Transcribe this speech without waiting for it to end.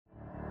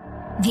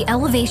The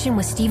Elevation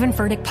with Stephen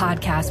Furtick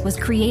podcast was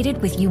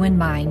created with you in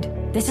mind.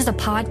 This is a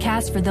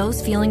podcast for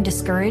those feeling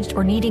discouraged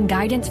or needing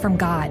guidance from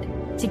God.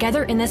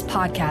 Together in this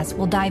podcast,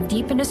 we'll dive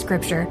deep into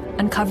Scripture,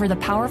 uncover the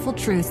powerful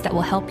truths that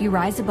will help you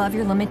rise above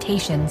your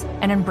limitations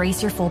and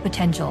embrace your full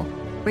potential.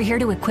 We're here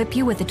to equip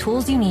you with the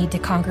tools you need to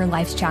conquer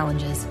life's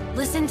challenges.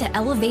 Listen to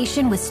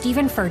Elevation with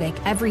Stephen Furtick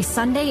every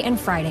Sunday and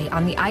Friday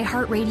on the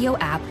iHeartRadio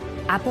app,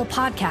 Apple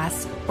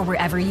Podcasts, or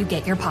wherever you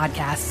get your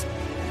podcasts.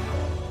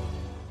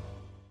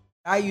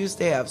 I used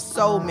to have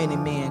so many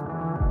men.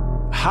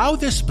 How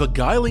this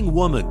beguiling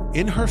woman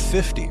in her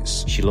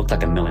 50s, she looked like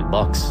 $1 million,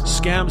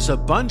 scams a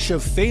bunch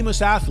of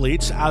famous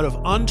athletes out of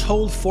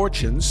untold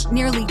fortunes.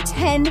 Nearly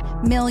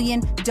 $10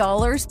 million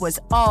was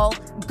all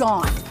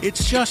gone.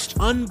 It's just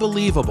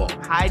unbelievable.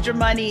 Hide your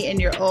money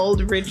in your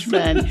old rich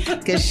man,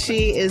 because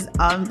she is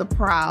on the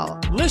prowl.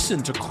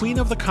 Listen to Queen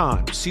of the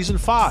Con, Season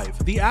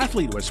 5, The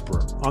Athlete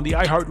Whisperer, on the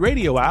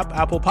iHeartRadio app,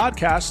 Apple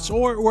Podcasts,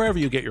 or wherever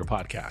you get your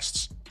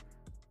podcasts.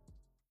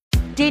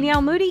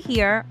 Danielle Moody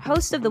here,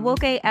 host of the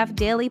Woke AF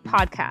Daily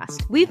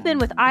podcast. We've been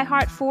with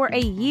iHeart for a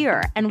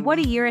year, and what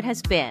a year it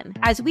has been.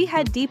 As we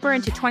head deeper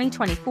into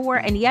 2024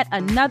 and yet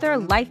another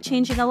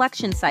life-changing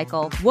election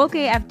cycle, Woke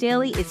AF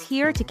Daily is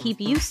here to keep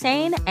you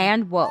sane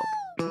and woke.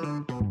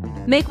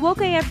 Make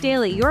Woke AF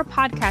Daily your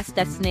podcast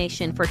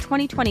destination for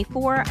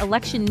 2024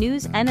 election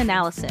news and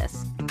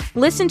analysis.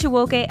 Listen to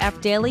Woke AF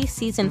Daily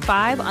Season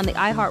 5 on the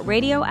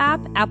iHeartRadio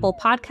app, Apple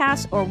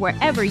Podcasts, or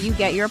wherever you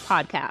get your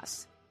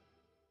podcasts.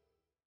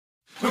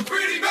 We're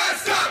pretty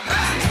messed up,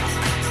 man.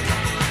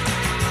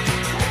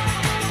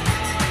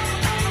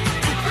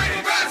 We're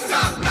pretty messed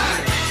up,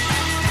 man.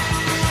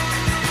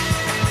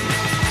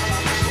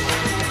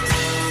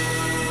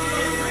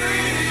 We're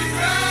pretty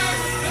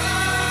messed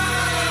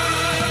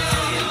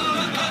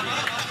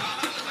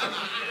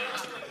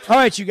up. All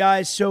right, you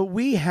guys. So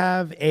we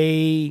have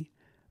a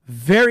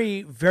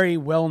very, very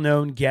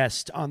well-known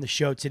guest on the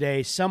show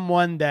today.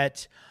 Someone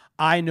that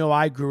I know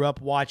I grew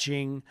up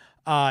watching,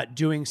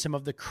 doing some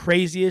of the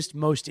craziest,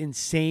 most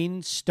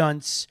insane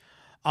stunts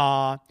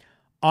on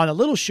a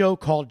little show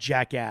called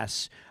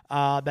Jackass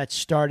that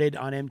started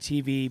on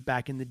MTV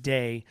back in the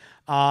day.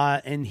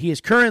 And he is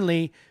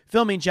currently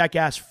filming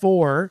Jackass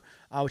 4,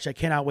 which I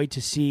cannot wait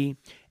to see.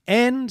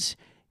 And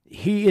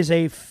he is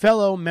a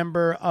fellow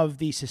member of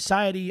the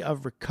Society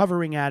of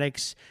Recovering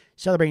Addicts,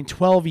 celebrating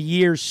 12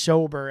 years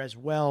sober as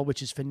well,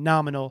 which is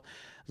phenomenal.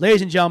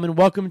 Ladies and gentlemen,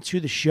 welcome to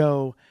the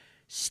show,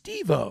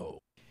 Steve-O.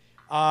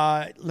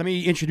 Let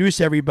me introduce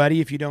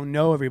everybody if you don't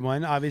know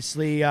everyone.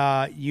 Obviously,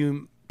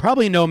 you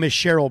probably know Miss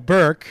Cheryl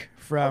Burke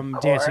from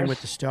Dancing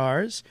with the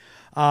Stars.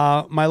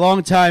 My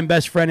longtime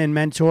best friend and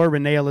mentor,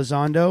 Renee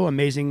Elizondo,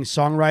 amazing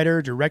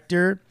songwriter,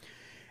 director.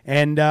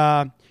 And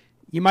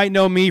you might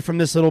know me from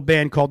this little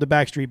band called the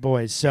Backstreet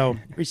Boys. So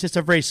it's just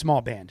a very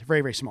small band,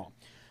 very, very small.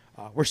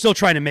 We're still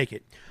trying to make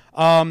it.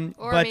 Or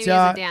maybe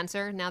as a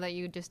dancer, now that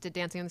you just did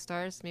Dancing with the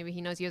Stars, maybe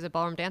he knows you as a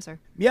ballroom dancer.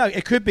 Yeah,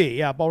 it could be.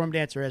 Yeah, ballroom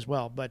dancer as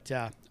well. But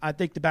I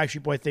think the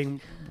Backstreet Boy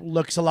thing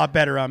looks a lot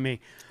better on me.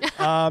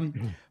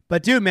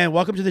 But dude, man,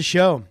 welcome to the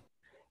show.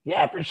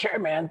 Yeah, for sure,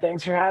 man.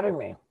 Thanks for having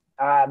me.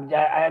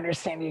 I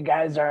understand you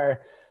guys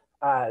are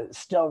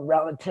still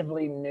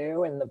relatively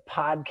new in the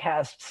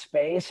podcast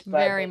space. But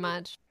very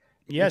much.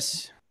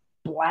 Yes.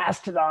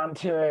 Blasted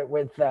onto it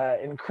with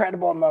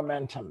incredible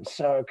momentum.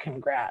 So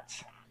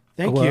congrats.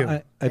 Thank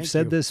you. I've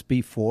said this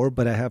before,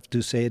 but I have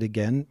to say it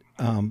again.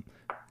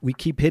 We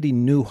keep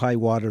hitting new high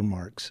water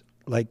marks.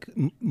 Like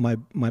my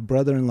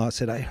brother-in-law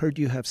said, I heard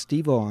you have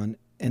Steve-O on,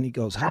 and he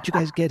goes, how'd you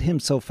guys get him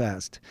so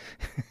fast?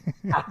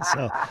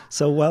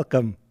 so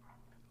welcome.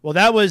 Well,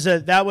 that was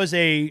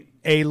a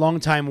long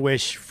time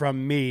wish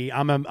from me.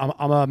 I'm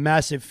a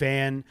massive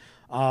fan,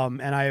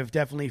 and I have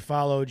definitely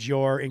followed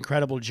your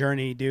incredible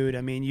journey, dude.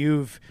 I mean,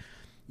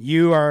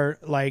 you are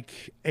like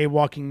a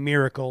walking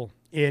miracle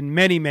in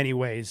many, many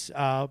ways,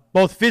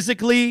 both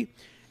physically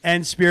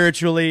and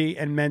spiritually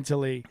and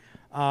mentally.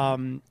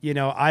 I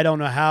don't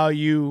know how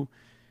you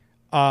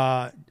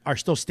are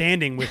still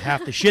standing with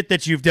half the shit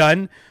that you've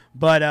done,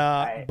 but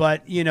I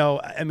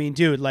mean,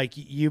 dude, like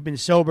you've been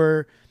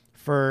sober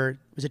for,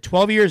 was it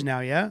 12 years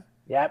now? Yeah.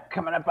 Yep.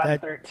 Coming up on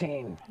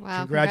 13. Wow.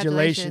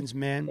 Congratulations,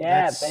 man.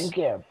 Yeah. Thank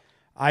you.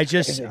 I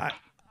just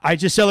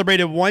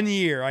celebrated 1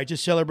 year.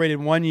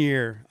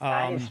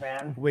 Nice,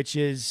 man. Which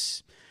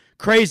is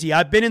crazy.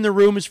 I've been in the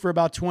rooms for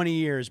about 20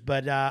 years,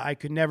 but I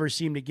could never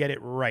seem to get it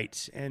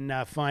right. And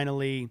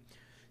finally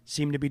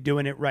seem to be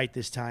doing it right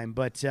this time.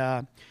 But,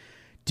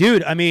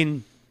 dude, I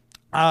mean,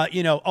 I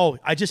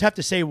just have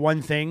to say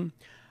one thing.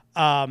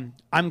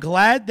 I'm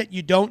glad that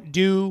you don't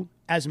do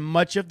as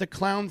much of the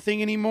clown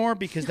thing anymore,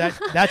 because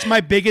that's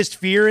my biggest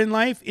fear in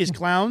life is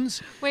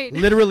clowns. Wait.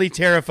 Literally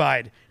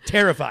terrified.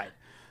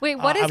 Wait,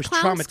 what is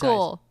clown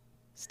school,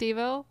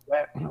 Steve-O?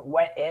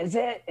 What is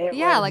it? I've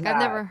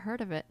never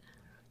heard of it.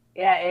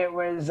 Yeah, it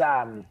was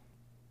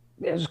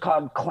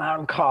called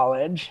Clown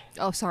College.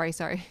 Oh, sorry.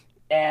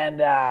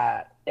 And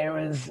it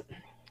was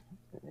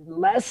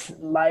less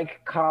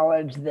like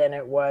college than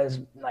it was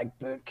like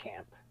boot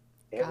camp.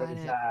 It was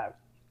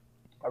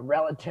a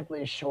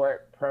relatively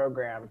short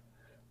program.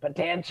 But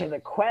to answer the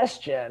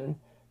question,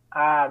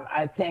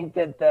 I think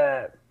that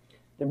the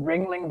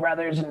Ringling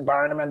Brothers and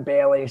Barnum and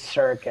Bailey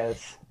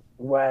circus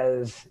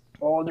was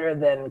older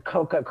than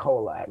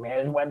Coca-Cola. I mean,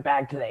 it went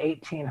back to the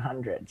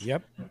 1800s.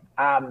 Yep.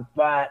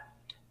 But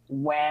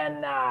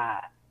when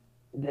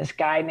this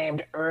guy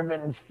named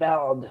Irvin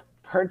Feld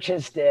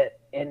purchased it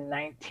in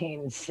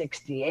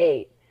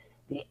 1968,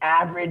 the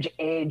average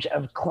age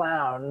of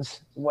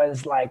clowns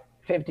was like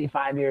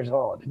 55 years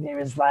old. And he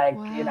was like,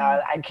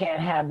 wow. I can't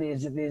have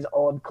these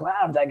old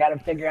clowns. I got to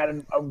figure out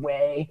a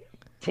way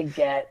to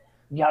get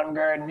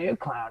younger and new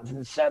clowns.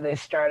 And so they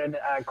started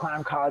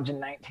Clown College in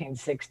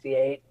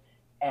 1968.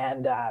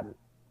 And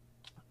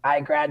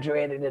I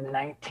graduated in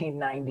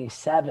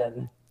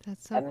 1997.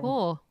 That's so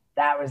cool.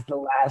 That was the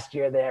last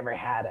year they ever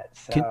had it.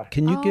 So.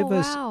 Can you give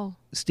us,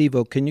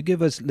 Steve-O, can you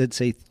give us, let's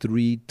say,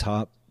 3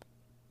 top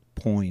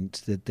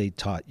points that they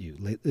taught you?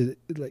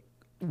 Like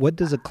what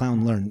does a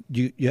clown learn?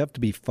 You have to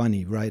be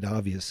funny, right?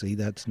 Obviously,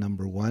 that's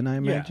number one, I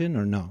imagine,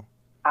 or no?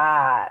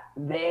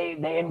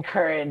 They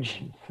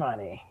encourage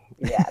funny.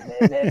 Yeah,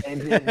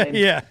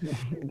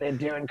 they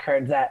do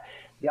encourage that.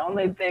 The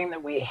only thing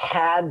that we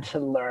had to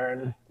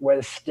learn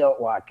was stilt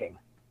walking.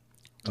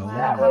 Oh.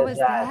 Wow, how was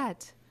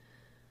that?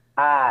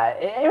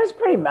 It was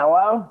pretty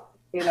mellow,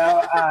 we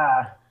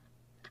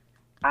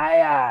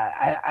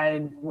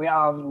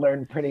all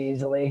learned pretty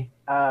easily.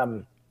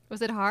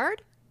 Was it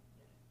hard?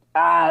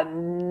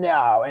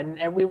 No,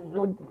 and we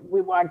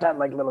walked on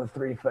like little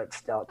 3-foot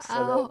stilts.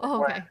 So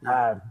okay.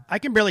 I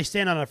can barely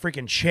stand on a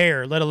freaking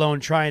chair, let alone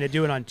trying to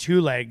do it on 2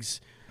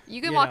 legs.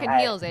 You can walk in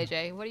heels,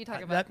 AJ. What are you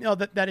talking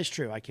about? That is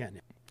true. I can't.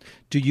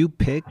 Do you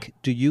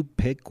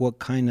pick what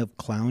kind of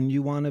clown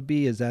you want to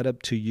be? Is that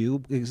up to you?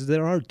 Because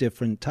there are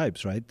different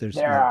types, right? There's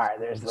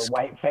the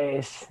white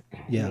face,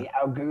 the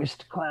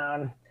Auguste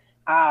clown.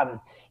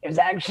 It was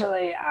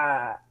actually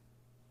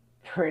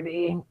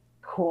pretty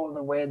cool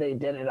the way they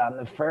did it. On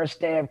the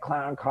first day of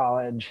Clown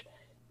College,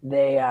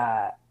 they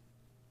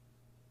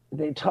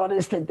told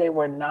us that they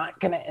were not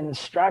going to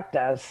instruct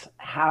us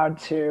how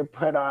to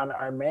put on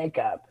our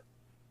makeup,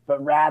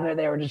 but rather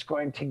they were just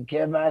going to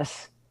give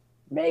us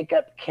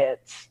makeup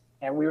kits,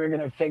 and we were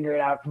going to figure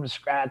it out from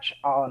scratch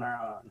all on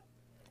our own.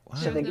 Wow.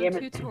 So they gave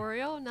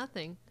tutorial?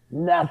 Nothing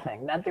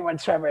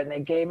whatsoever. And they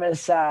gave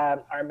us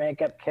our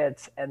makeup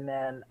kits, and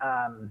then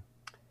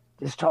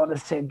just told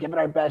us to give it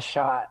our best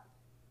shot.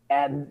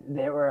 And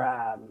they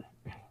were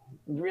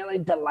really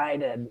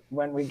delighted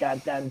when we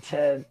got done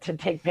to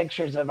take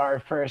pictures of our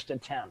first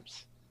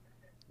attempts,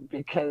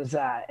 because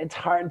it's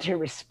hard to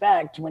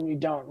respect when you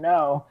don't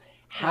know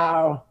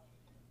how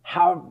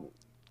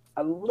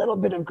a little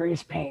bit of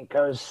grease paint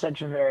goes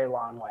such a very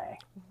long way.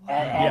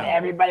 And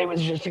everybody was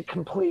just a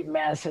complete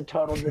mess, a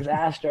total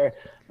disaster.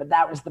 But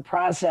that was the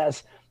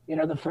process.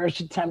 The first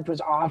attempt was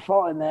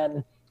awful, and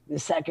then the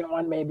second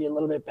one maybe a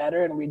little bit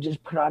better, and we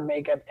just put on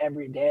makeup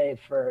every day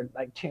for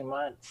like 2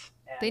 months.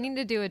 They need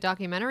to do a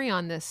documentary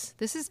on this.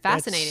 This is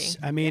fascinating.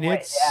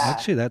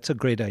 Actually, that's a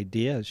great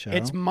idea, Cheryl.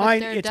 It's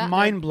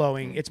mind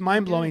blowing. It's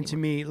mind blowing to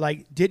me.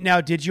 Like,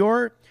 did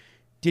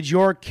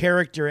your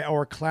character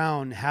or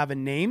clown have a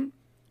name,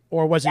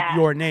 or was it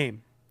your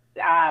name?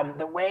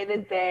 The way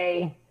that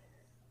they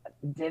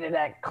did it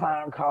at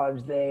Clown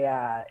College, they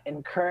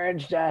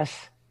encouraged us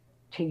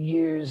to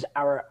use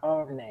our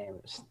own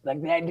names.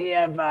 Like the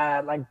idea of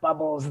like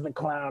Bubbles the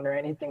Clown or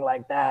anything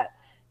like that.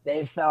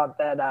 They felt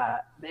that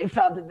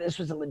this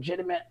was a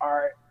legitimate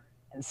art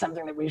and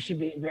something that we should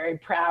be very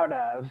proud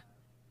of,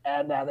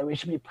 and that we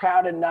should be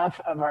proud enough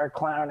of our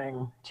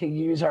clowning to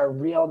use our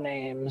real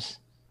names.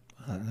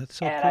 That's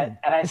so cool.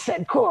 I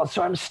said, cool,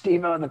 so I'm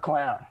Steve-O the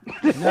Clown.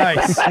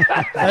 Nice.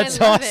 That's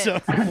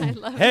awesome. I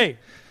love it.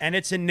 And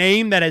it's a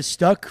name that has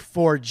stuck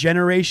for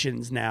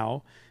generations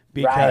now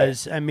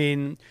because, right. I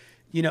mean,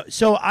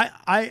 so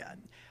I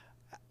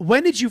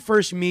when did you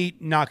first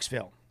meet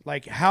Knoxville?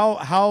 Like how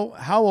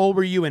old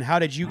were you and how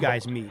did you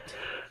guys meet?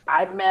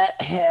 I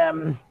met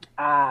him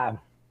on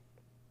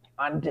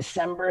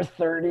December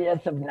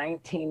 30th of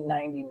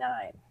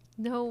 1999.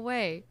 No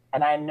way.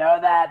 And I know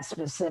that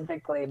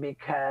specifically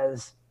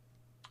because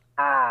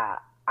I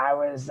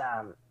was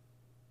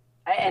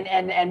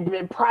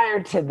and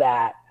prior to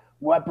that,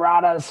 what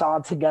brought us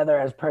all together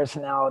as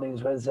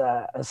personalities was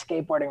a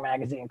skateboarding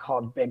magazine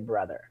called Big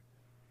Brother.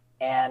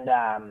 And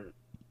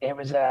it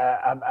was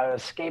a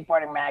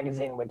skateboarding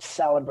magazine which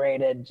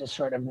celebrated just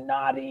sort of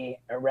naughty,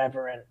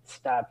 irreverent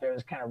stuff. It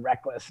was kind of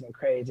reckless and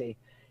crazy.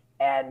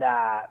 And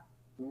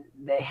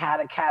they had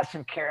a cast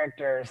of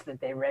characters that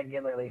they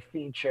regularly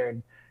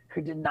featured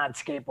who did not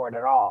skateboard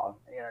at all,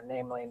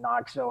 namely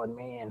Knoxville and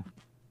me.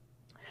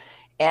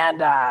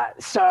 And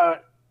so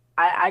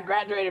I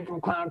graduated from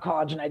Clown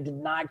College and I did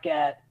not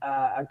get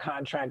a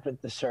contract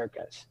with the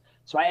circus.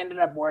 So I ended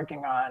up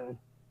working on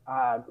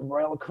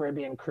Royal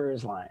Caribbean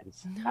Cruise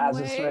Lines as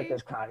a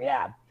circus clown.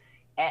 Yeah.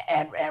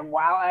 And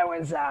while I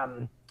was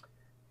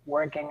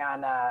working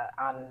on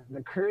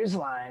the cruise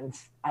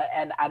lines,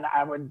 and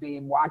I would be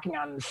walking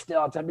on the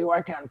stilts. I'd be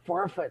working on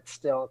 4-foot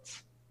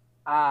stilts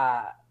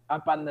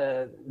up on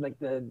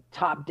the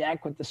top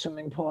deck with the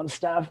swimming pool and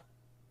stuff.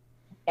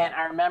 And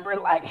I remember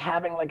like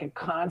having like a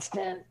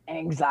constant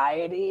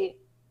anxiety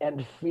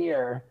and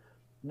fear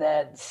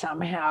that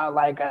somehow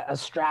like a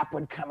strap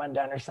would come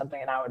undone or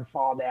something and I would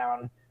fall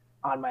down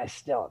on my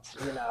stilts,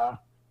 you know,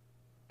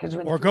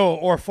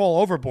 or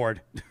fall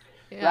overboard.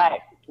 Yeah. Right.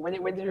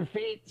 With your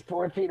feet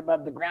 4 feet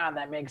above the ground,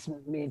 that makes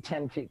me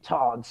 10 feet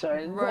tall. And so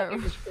it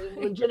was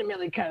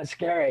legitimately kind of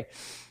scary.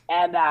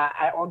 And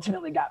I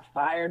ultimately got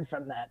fired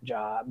from that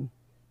job.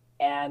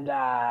 And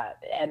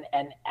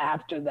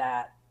after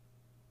that,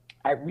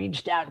 I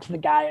reached out to the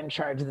guy in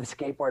charge of the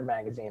skateboard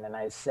magazine, and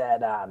I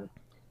said,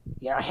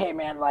 you know, hey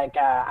man, like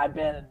I've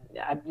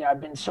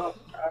been so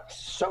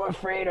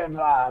afraid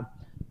of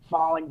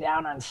falling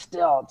down on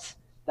stilts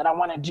that I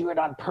want to do it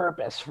on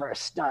purpose for a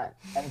stunt.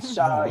 And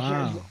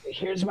so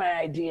here's my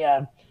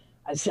idea.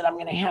 I said I'm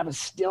going to have a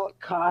stilt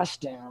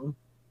costume,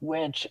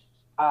 which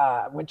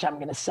I'm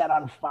going to set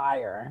on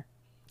fire.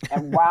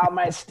 And while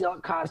my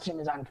stilt costume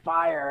is on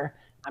fire,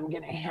 I'm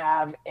going to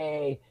have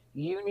a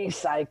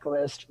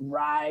unicyclist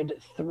ride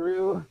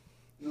through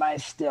my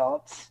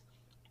stilts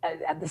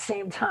at the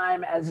same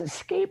time as a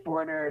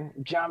skateboarder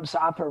jumps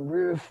off a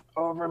roof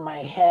over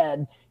my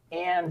head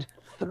and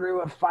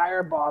through a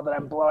fireball that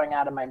I'm blowing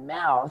out of my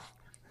mouth.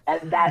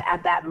 And that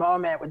at that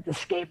moment, with the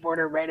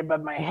skateboarder right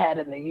above my head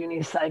and the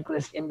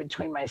unicyclist in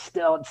between my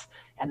stilts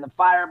and the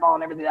fireball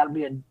and everything, that'll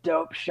be a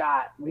dope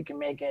shot. We can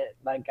make it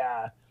like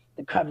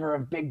the cover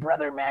of Big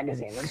Brother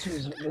magazine.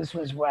 This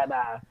was what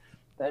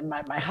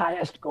my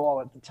highest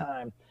goal at the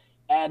time.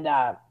 And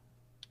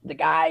the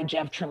guy,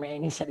 Jeff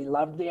Tremaine, he said he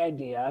loved the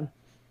idea.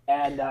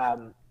 And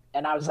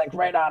I was like,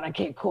 right on,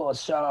 okay, cool.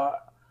 So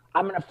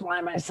I'm going to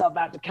fly myself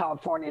out to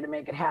California to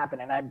make it happen.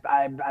 And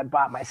I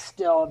bought my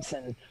stilts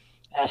and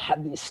I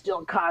had these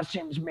stilt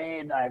costumes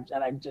made.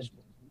 And I just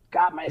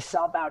got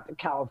myself out to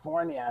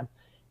California.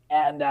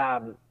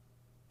 And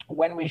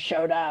when we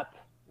showed up,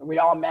 we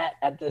all met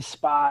at this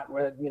spot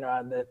where, you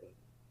know,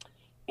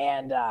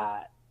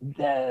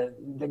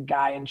 the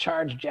guy in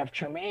charge, Jeff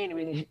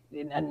Tremaine,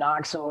 and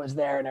Knoxville was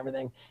there and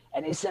everything.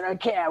 And he said,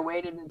 okay, I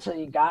waited until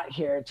you got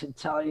here to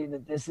tell you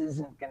that this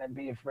isn't going to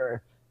be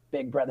for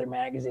Big Brother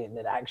magazine,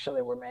 that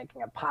actually we're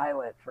making a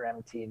pilot for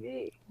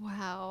MTV.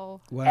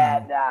 Wow.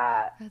 And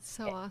that's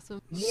so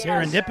awesome. Yeah,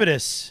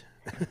 Serendipitous.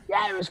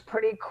 Yeah, it was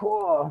pretty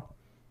cool.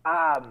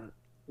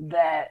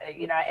 That,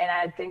 you know, and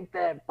I think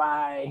that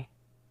by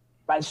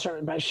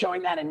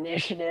showing that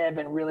initiative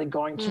and really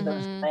going to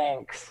those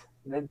lengths,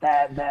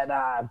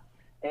 that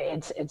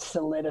it's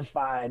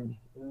solidified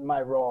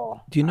my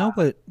role. Do you know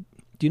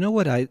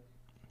what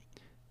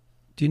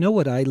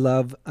I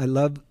love? I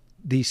love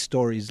these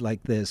stories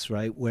like this,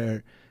 right?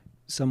 Where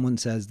someone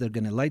says they're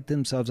going to light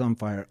themselves on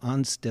fire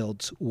on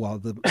stilts while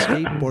the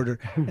skateboarder,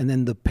 and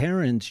then the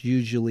parents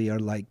usually are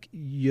like,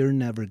 you're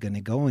never going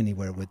to go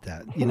anywhere with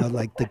that. You know,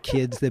 like the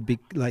kids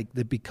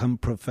that become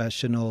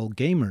professional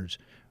gamers,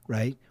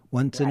 right?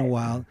 Once in a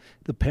while,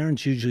 the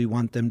parents usually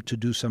want them to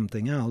do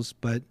something else,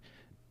 but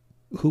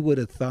who would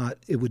have thought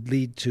it would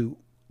lead to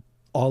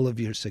all of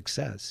your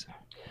success?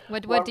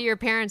 What do your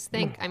parents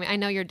think? I mean, I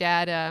know your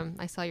dad.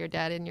 I saw your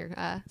dad in your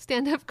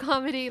stand-up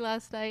comedy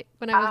last night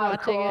when I was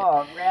watching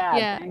cool. it.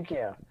 Yeah, thank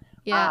you.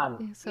 Yeah,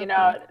 so you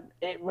know,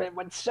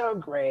 what's so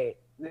great,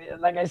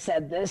 like I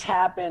said, this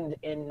happened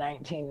in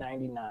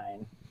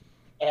 1999,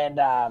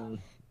 and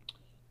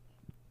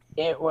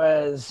it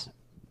was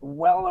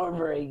well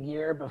over a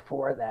year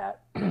before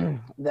that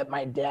that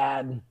my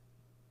dad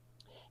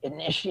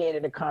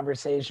initiated a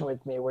conversation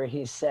with me where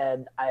he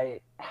said,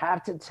 I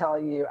have to tell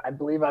you, I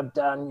believe I've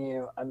done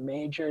you a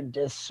major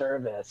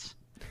disservice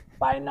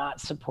by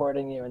not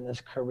supporting you in this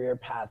career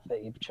path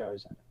that you've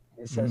chosen.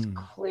 He says,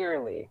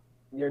 clearly,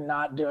 you're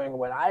not doing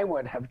what I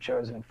would have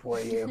chosen for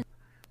you,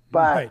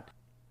 but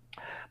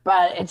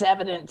it's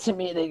evident to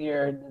me that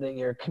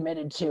you're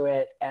committed to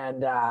it.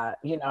 And,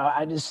 you know,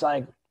 I just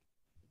like,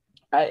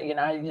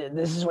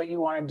 this is what you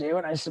want to do.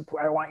 And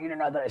I want you to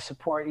know that I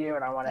support you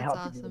and I want to help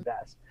you do the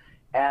best.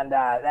 And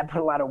that put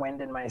a lot of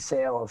wind in my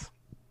sails.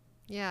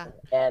 Yeah.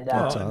 And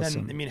that's awesome. And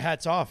then, I mean,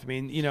 hats off. I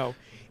mean, you know,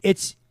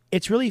 it's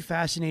really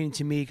fascinating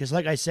to me because,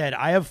 like I said,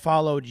 I have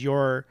followed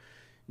your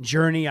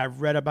journey. I've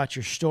read about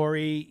your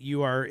story.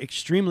 You are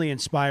extremely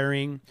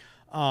inspiring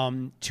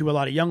to a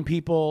lot of young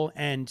people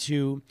and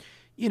to,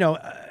 you know,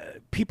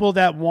 people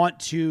that want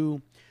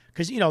to.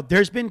 Because, you know,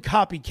 there's been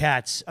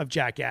copycats of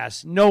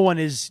Jackass. No one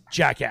is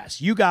Jackass.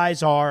 You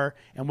guys are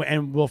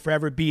and will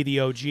forever be the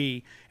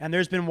OG. And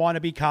there's been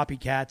wannabe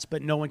copycats,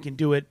 but no one can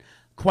do it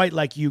quite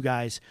like you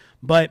guys.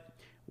 But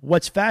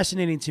what's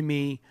fascinating to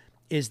me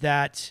is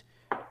that,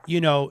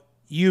 you know,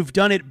 you've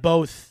done it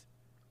both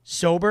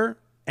sober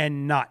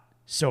and not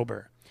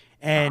sober.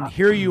 And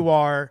here you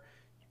are,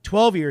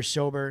 12 years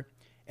sober,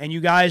 and you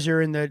guys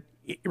are in the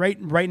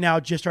right now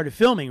just started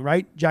filming,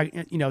 right?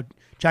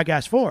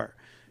 Jackass 4.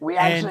 We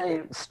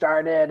actually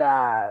started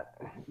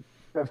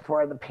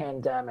before the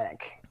pandemic.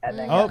 And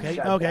then okay,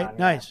 down,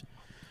 nice.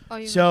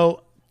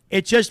 So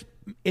it just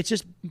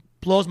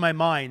blows my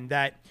mind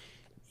that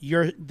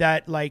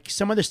like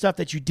some of the stuff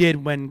that you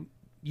did when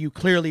you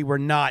clearly were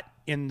not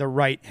in the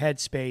right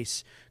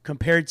headspace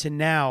compared to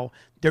now,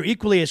 they're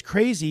equally as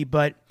crazy,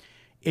 but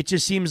it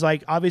just seems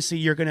like obviously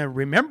you're going to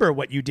remember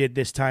what you did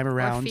this time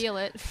around.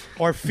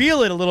 Or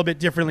feel it a little bit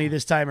differently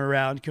this time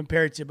around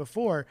compared to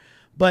before.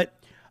 But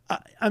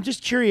I'm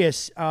just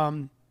curious,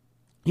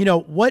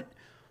 what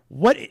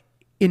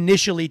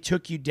initially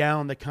took you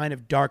down the kind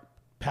of dark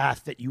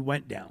path that you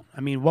went down?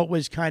 I mean, what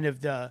was kind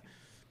of the,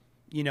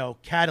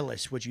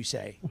 catalyst, would you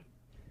say?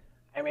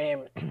 I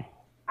mean,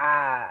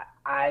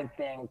 I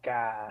think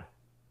I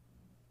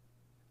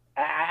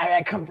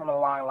come from a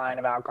long line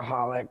of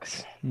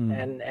alcoholics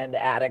and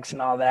addicts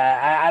and all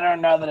that. I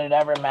don't know that it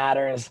ever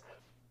matters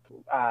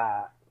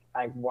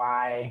like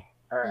why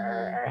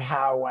or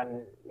how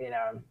one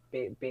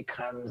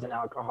becomes an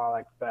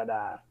alcoholic, but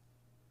I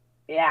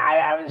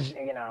was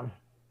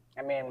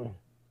I mean,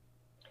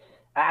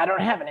 I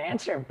don't have an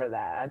answer for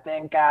that. I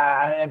think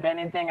if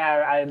anything,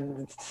 I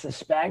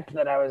suspect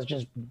that I was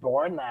just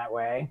born that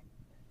way,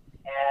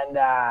 and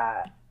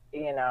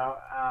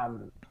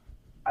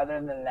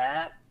other than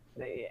that,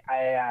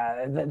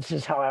 that's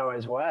just how I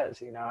always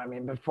was. I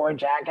mean, before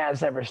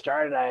Jackass ever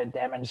started, I had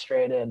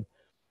demonstrated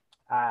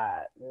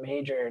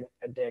major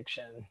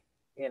addiction.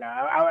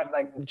 I would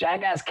like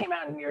Jackass came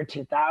out in the year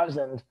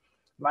 2000.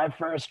 My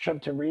first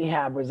trip to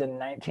rehab was in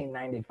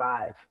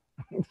 1995.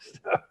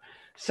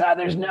 so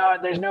there's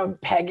no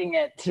pegging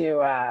it to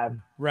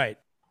right.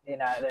 Do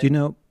you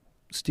know,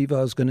 Steve?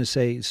 I was going to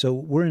say, so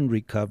we're in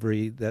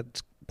recovery.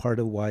 That's part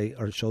of why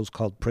our show's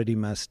called Pretty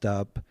Messed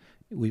Up.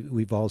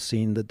 We've all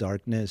seen the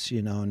darkness,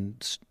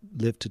 and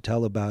lived to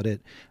tell about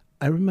it.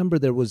 I remember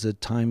there was a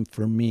time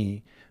for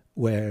me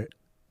where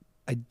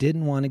I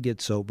didn't want to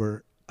get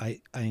sober.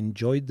 I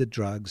enjoyed the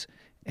drugs.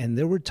 And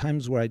there were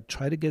times where I'd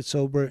try to get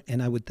sober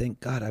and I would think,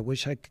 God, I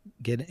wish I could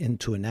get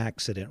into an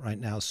accident right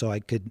now so I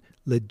could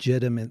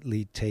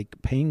legitimately take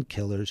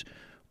painkillers,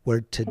 where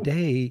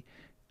today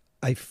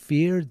I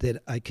fear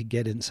that I could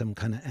get in some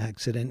kind of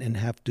accident and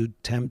have to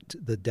tempt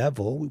the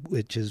devil,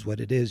 which is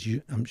what it is.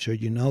 I'm sure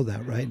you know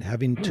that, right?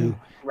 Having to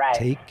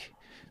take.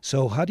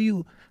 So how do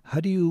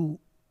you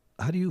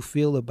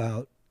feel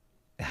about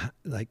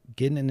like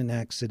getting in an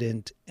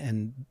accident,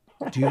 and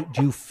do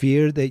you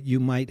fear that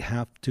you might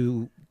have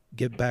to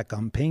get back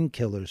on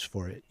painkillers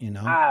for it?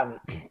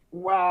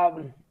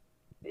 Well,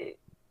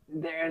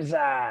 there's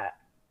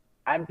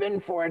I've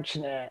been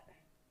fortunate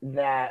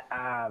that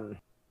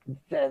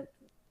that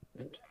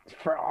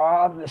for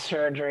all of the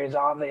surgeries,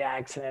 all of the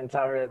accidents,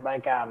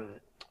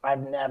 I've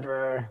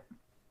never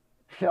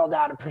filled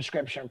out a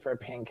prescription for a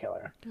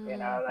painkiller.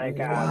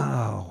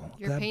 Wow,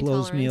 that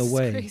blows me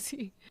away.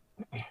 Crazy.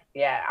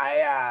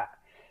 Yeah,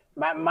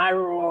 my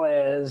rule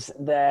is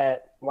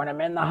that when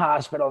I'm in the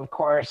hospital, of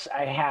course,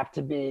 I have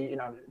to be,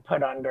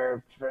 put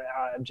under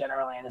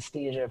general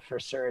anesthesia for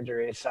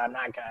surgery. So I'm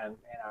not going to,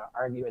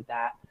 argue with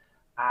that.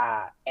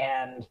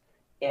 And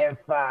if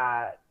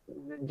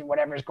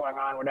whatever's going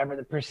on, whatever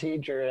the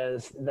procedure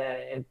is,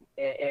 that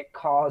it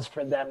calls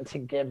for them to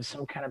give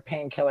some kind of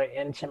painkiller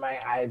into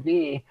my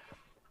IV,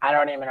 I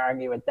don't even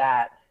argue with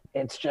that.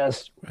 It's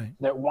just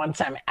that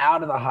once I'm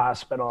out of the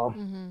hospital,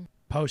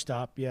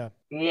 post-op,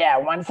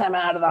 once I'm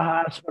out of the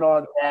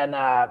hospital, then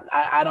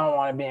I don't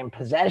want to be in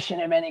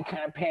possession of any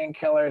kind of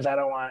painkillers.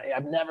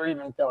 I've never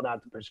even filled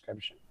out the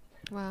prescription.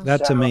 Wow,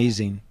 that's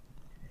amazing.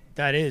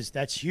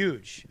 That's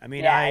huge. I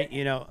mean,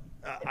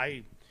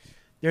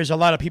 there's a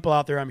lot of people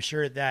out there, I'm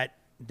sure, that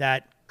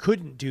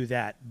couldn't do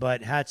that,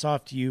 but hats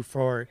off to you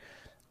for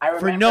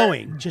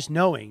knowing.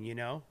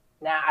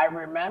 Now I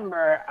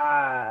remember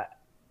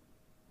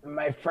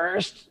my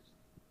first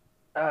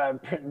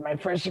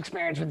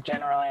experience with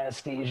general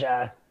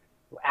anesthesia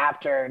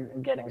after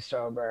getting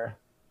sober.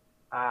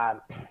 I'm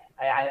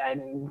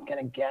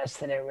gonna guess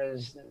that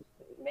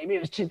maybe it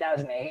was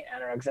 2008. I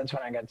don't know, because that's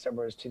when I got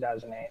sober. It was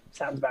 2008.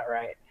 Sounds about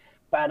right.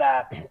 But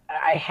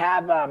I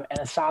have an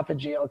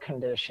esophageal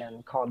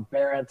condition called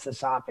Barrett's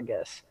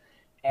esophagus,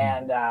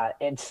 and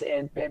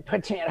it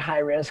puts me at high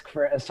risk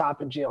for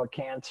esophageal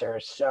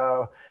cancer.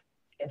 So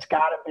it's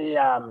got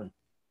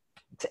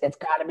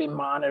to be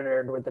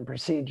monitored with a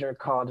procedure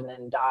called an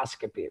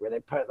endoscopy, where they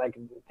put like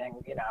a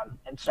thing,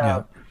 And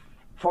so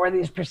for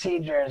these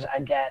procedures, I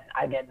get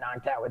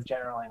knocked out with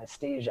general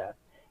anesthesia.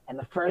 And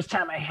the first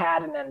time I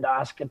had an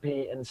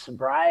endoscopy in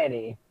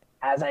sobriety,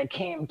 as I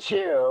came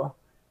to,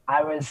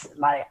 I was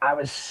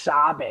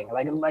sobbing,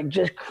 and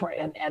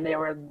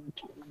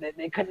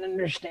they couldn't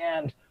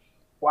understand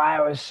why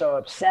I was so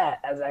upset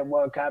as I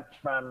woke up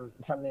from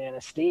the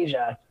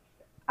anesthesia.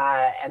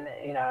 And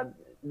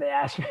they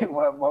asked me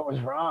what was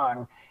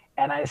wrong.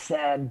 And I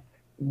said,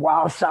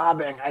 while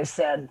sobbing,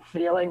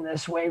 feeling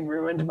this way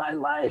ruined my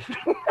life.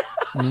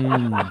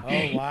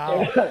 Oh,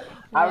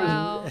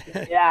 wow.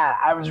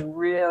 I was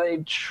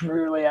really,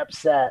 truly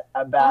upset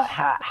about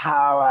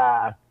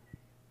how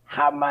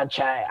much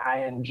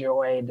I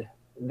enjoyed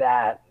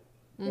that,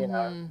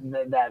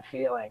 that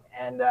feeling.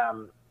 And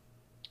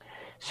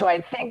so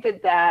I think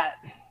that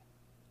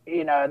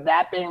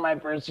that being my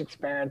first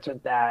experience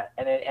with that,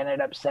 and it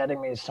ended up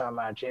upsetting me so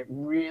much, it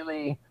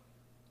really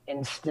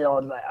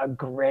instilled a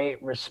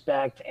great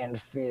respect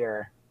and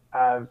fear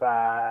of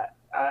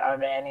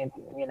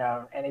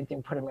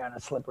anything putting me on a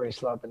slippery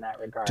slope in that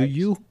regard. Do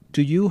you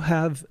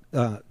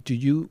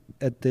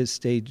at this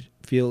stage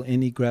feel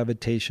any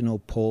gravitational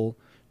pull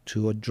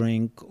to a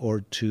drink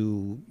or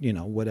to,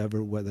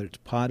 whatever, whether it's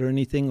pot or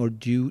anything, or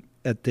do you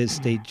at this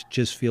stage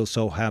just feel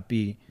so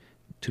happy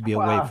to be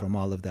away from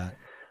all of that?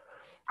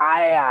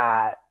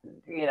 I'm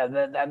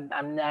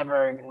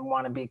never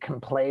want to be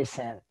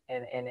complacent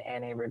in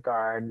any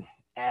regard.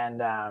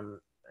 And,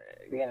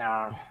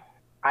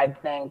 I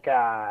think,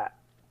 I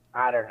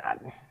don't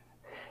know,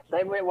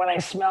 like when I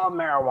smell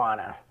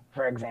marijuana,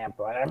 for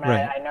example, and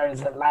I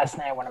noticed that last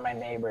night one of my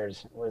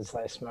neighbors was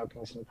like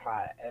smoking some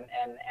pot, and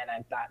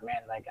I thought, man,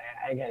 like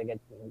I gotta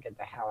get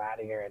the hell out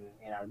of here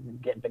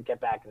and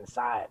get back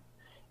inside.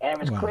 And it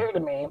was clear to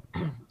me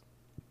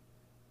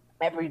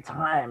every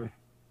time.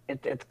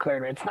 It's clear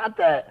to me. It's not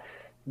that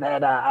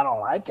I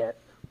don't like it.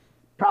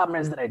 Problem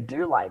is that I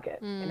do like it.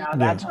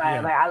 That's why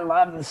I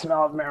love the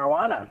smell of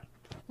marijuana,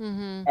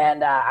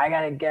 and I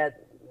gotta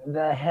get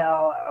the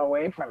hell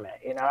away from it.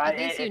 At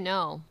least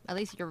at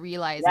least you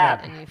realize it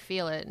and you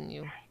feel it and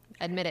you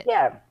admit it.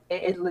 Yeah,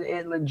 it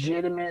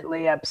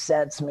legitimately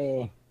upsets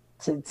me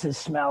to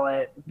smell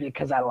it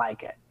because I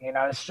like it.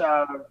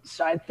 So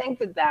I think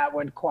that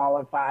would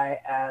qualify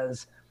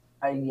as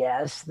a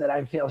yes, that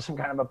I feel some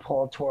kind of a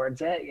pull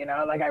towards it.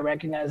 Like I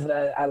recognize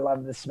that I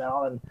love the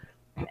smell and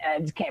I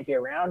just can't be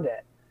around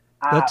it.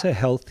 That's a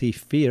healthy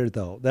fear,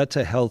 though. That's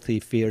a healthy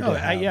fear to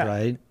have,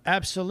 right?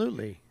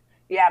 Absolutely.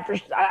 Yeah,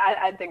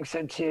 I think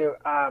so too.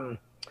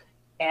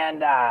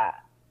 And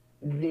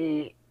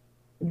the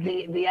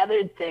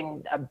other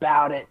thing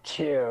about it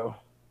too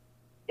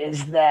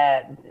is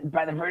that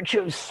by the virtue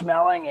of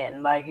smelling it,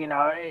 and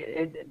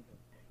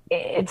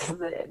it's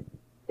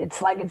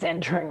like it's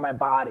entering my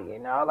body.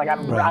 Like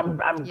I'm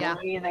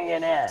breathing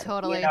it in.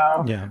 Totally.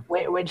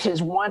 Which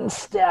is one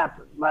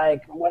step,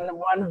 like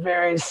one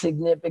very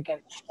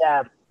significant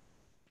step,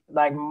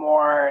 like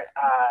more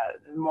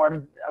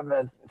of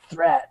a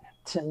threat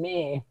to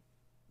me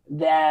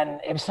than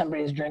if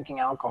somebody's drinking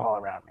alcohol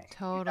around me.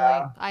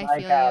 Totally. I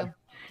feel you.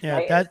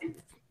 Yeah,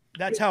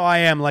 that's how I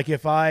am. Like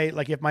if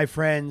my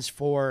friends,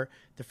 for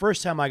the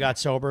first time I got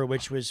sober,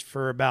 which was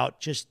for about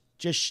just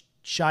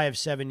shy of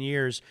 7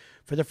 years,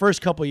 for the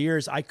first couple of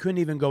years, I couldn't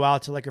even go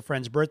out to like a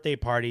friend's birthday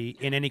party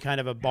in any kind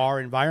of a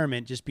bar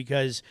environment, just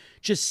because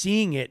just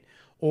seeing it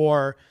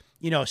or,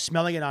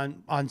 smelling it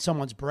on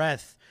someone's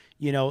breath,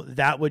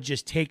 that would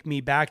just take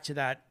me back to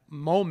that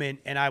moment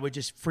and I would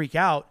just freak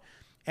out.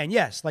 And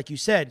yes, like you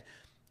said,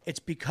 it's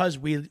because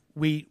we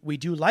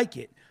do like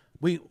it.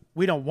 We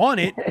don't want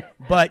it,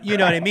 but you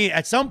know what I mean?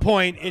 At some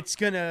point it's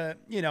gonna,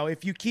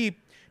 if you keep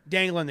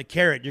dangling the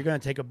carrot, you're gonna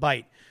take a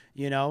bite.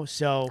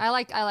 So I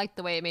like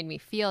the way it made me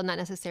feel, not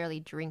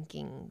necessarily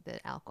drinking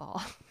the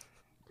alcohol.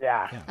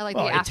 Yeah. I like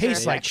the after it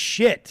tastes effects. like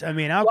shit. I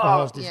mean,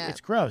 alcohol is just,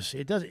 it's gross.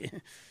 It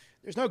doesn't.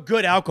 There's no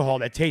good alcohol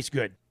that tastes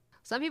good.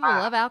 Some people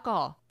love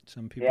alcohol.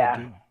 Some people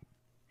do.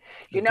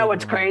 You know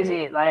what's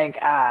crazy? Like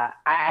I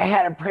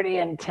had a pretty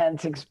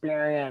intense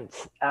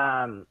experience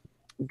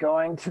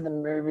going to the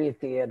movie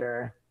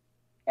theater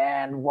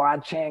and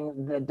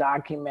watching the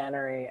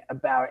documentary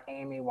about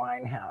Amy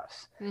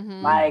Winehouse.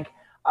 Like,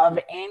 of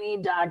any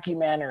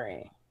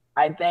documentary,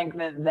 I think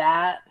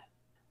that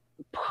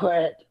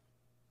put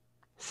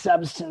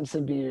substance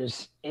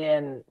abuse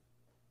in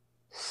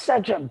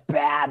such a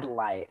bad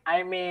light.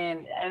 I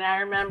mean, and I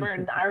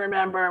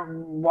remember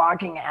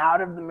walking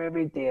out of the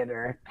movie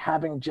theater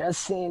having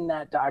just seen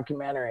that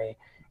documentary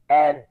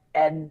and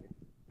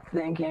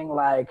thinking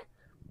like,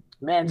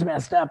 man, it's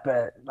messed up,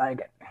 but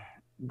like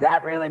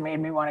that really made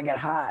me want to get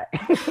high.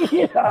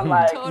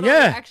 Totally,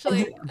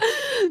 actually.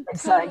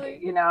 It's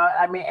totally. Like,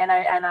 I mean, and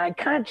I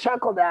kind of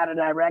chuckled at it.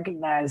 I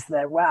recognized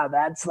that, wow,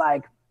 that's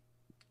like,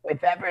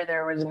 if ever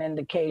there was an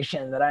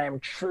indication that I am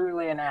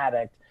truly an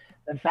addict,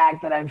 the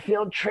fact that I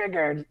feel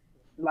triggered,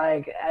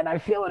 and I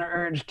feel an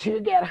urge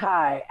to get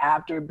high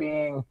after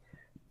being,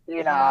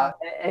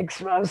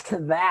 exposed to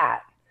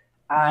that.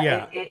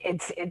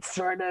 It's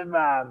sort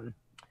of,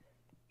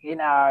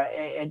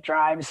 it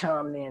drives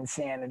home the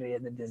insanity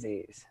of the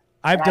disease.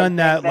 I've done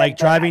that, like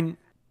driving.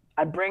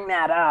 I bring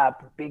that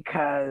up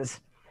because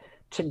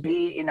to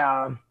be in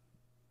an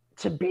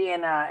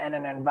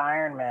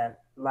environment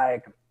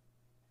like,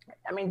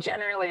 I mean,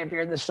 generally, if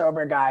you're the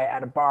sober guy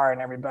at a bar and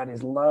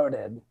everybody's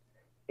loaded,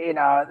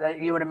 that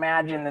you would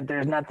imagine that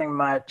there's nothing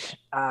much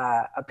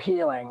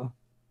appealing,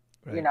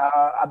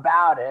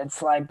 about it.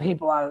 It's like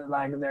people are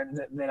like,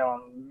 they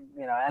don't,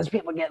 as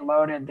people get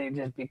loaded, they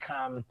just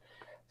become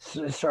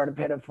sort of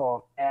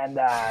pitiful. And,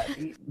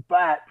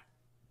 but,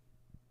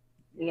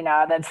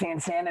 that's the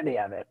insanity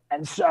of it.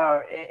 And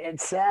so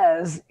it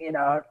says, in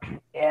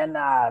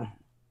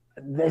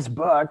this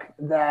book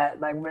that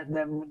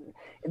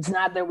it's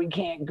not that we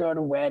can't go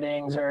to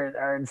weddings or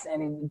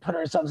put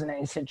ourselves in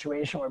any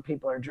situation where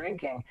people are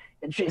drinking.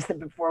 It's just that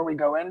before we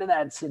go into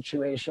that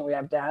situation, we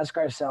have to ask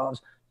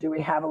ourselves, do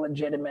we have a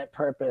legitimate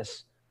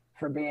purpose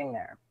for being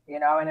there?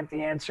 And if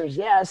the answer is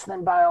yes,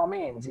 then by all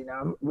means, we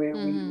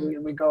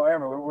go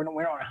over.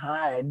 We don't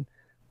hide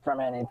from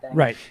anything.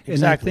 Right. Exactly.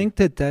 And I think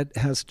that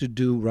has to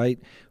do, right,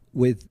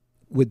 with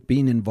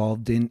being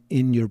involved in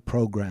your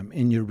program,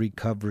 in your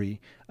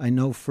recovery. I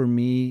know for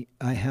me,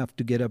 I have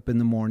to get up in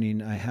the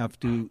morning. I have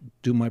to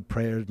do my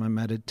prayers, my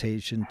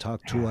meditation,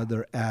 talk to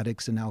other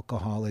addicts and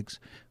alcoholics,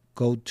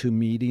 go to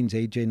meetings.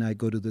 AJ and I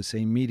go to the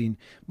same meeting.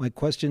 My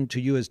question to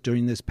you is,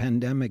 during this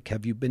pandemic,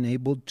 have you been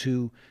able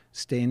to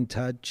stay in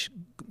touch,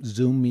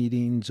 Zoom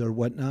meetings or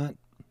whatnot?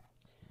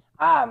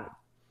 I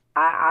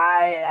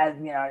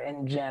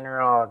in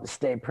general,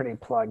 stay pretty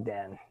plugged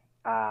in.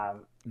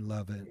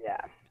 Love it.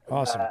 Yeah.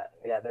 Awesome.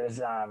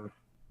 There's I'll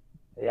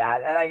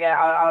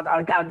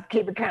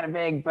keep it kind of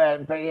vague,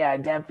 but yeah,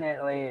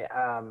 definitely.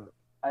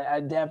 I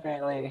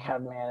definitely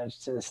have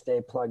managed to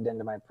stay plugged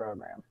into my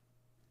program.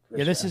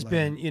 Yeah, this has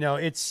been,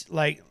 it's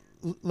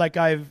like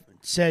I've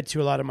said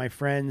to a lot of my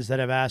friends that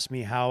have asked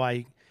me how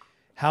I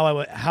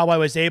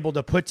was able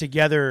to put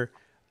together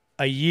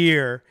a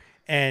year.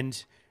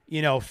 And,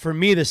 for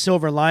me, the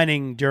silver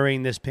lining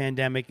during this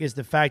pandemic is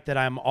the fact that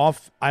I'm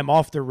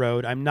off the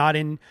road. I'm not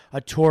in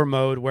a tour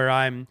mode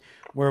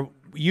where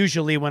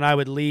usually when I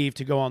would leave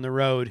to go on the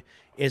road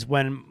is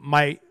when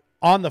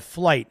on the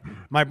flight,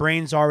 my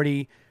brain's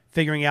already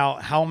figuring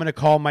out how I'm going to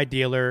call my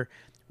dealer,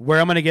 where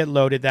I'm going to get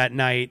loaded that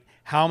night,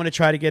 how I'm going to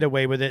try to get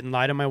away with it and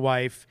lie to my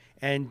wife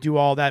and do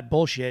all that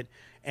bullshit.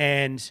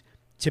 And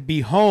to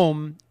be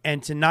home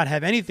and to not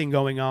have anything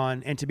going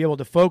on and to be able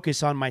to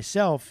focus on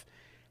myself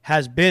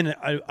has been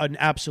an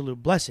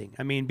absolute blessing.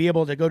 I mean, be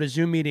able to go to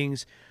Zoom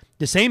meetings,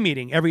 the same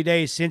meeting every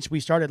day since we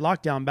started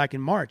lockdown back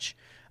in March.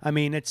 I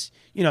mean, it's,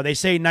 they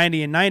say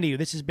 90 and 90.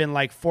 This has been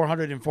like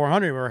 400 and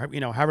 400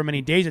 or, however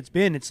many days it's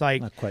been. It's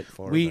like, not quite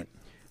 4.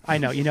 I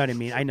know, you know what I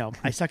mean? I know.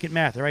 I suck at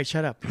math. All right,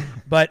 shut up.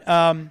 But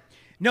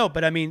no,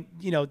 but I mean,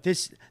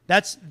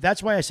 that's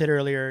why I said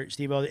earlier,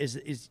 Steve-O,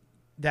 is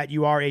that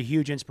you are a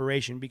huge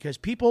inspiration, because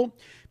people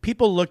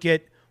look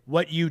at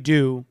what you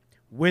do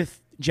with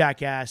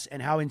Jackass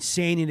and how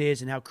insane it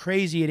is and how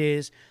crazy it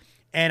is.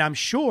 And I'm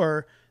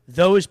sure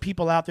those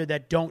people out there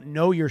that don't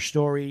know your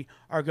story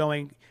are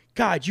going,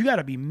 God, you got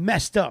to be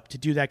messed up to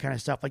do that kind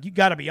of stuff. Like, you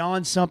got to be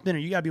on something or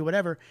you got to be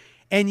whatever.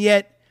 And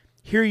yet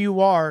here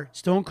you are,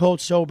 stone cold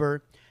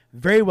sober,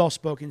 very well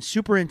spoken,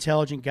 super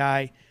intelligent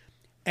guy.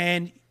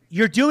 And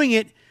you're doing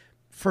it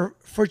for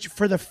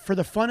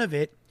the fun of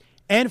it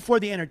and for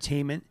the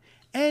entertainment.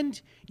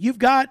 And you've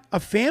got a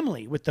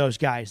family with those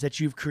guys that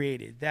you've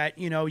created that,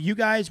 you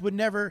guys would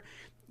never,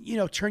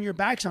 turn your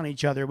backs on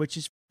each other, which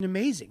is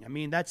amazing. I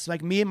mean, that's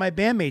like me and my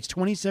bandmates,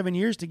 27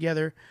 years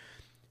together.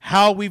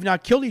 How we've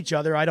not killed each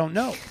other, I don't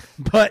know.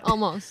 But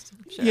almost,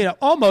 sure.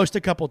 Almost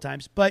a couple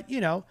times. But,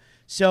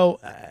 so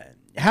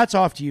hats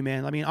off to you,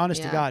 man. I mean,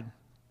 honest to God.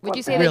 Would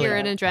you say that you're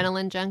an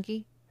adrenaline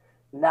junkie?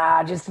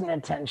 Nah, just an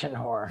attention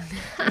whore.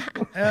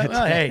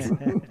 Well, hey.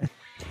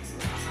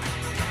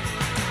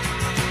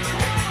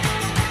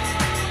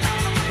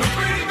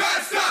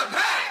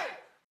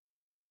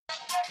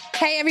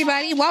 Hey,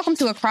 everybody. Welcome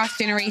to Across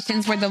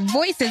Generations, where the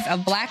voices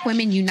of Black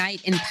women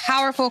unite in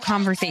powerful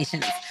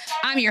conversations.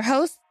 I'm your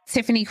host,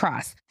 Tiffany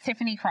Cross.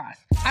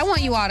 I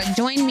want you all to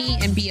join me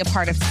and be a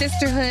part of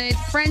sisterhood,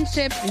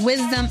 friendship,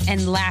 wisdom,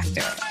 and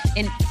laughter.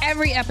 In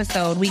every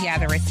episode, we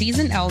gather a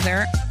seasoned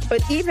elder.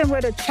 But even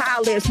with a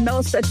child, there's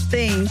no such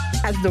thing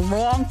as the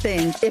wrong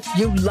thing if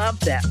you love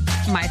them.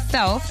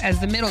 Myself as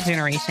the middle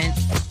generation.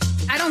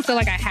 I don't feel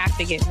like I have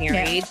to get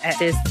married at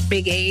this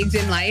big age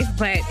in life,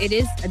 but it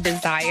is a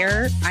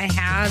desire I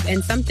have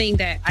and something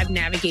that I've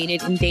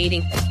navigated in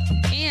dating.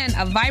 And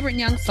a vibrant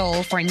young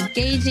soul for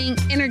engaging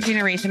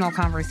intergenerational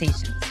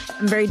conversations.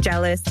 I'm very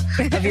jealous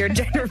of your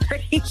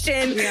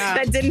generation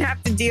that didn't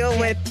have to deal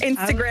with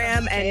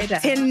Instagram and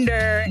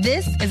Tinder.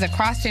 This is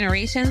Across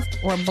Generations,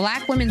 where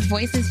Black women's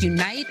voices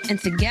unite, and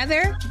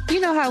together, you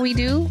know how we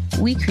do,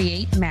 we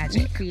create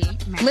magic.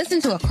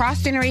 Listen to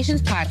Across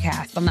Generations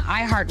podcast on the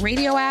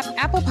iHeartRadio app,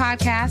 Apple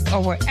Podcasts,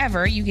 or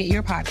wherever you get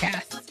your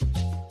podcasts.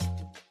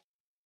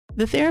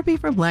 The Therapy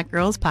for Black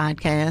Girls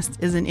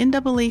podcast is an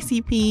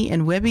NAACP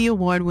and Webby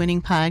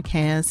Award-winning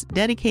podcast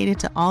dedicated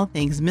to all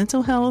things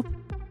mental health,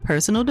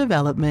 personal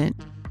development,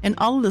 and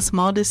all of the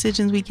small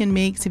decisions we can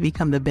make to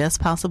become the best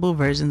possible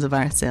versions of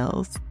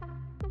ourselves.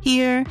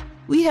 Here,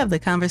 we have the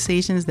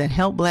conversations that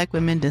help Black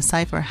women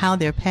decipher how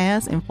their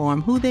past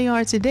inform who they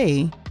are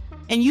today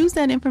and use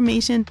that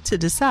information to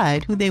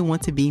decide who they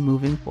want to be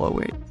moving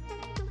forward.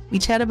 We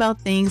chat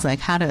about things like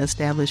how to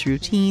establish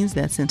routines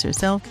that center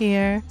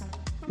self-care,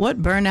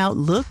 what burnout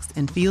looks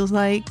and feels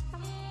like,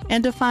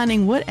 and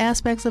defining what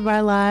aspects of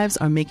our lives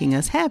are making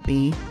us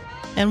happy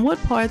and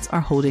what parts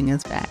are holding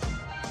us back.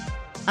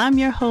 I'm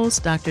your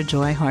host, Dr.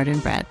 Joy Harden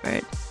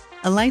Bradford,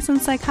 a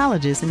licensed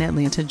psychologist in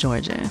Atlanta,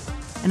 Georgia.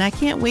 And I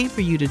can't wait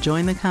for you to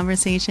join the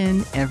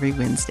conversation every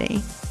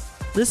Wednesday.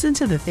 Listen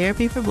to the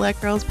Therapy for Black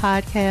Girls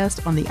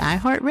podcast on the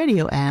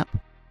iHeartRadio app,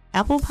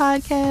 Apple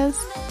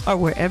Podcasts, or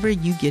wherever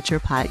you get your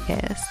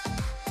podcasts.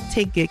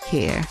 Take good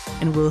care,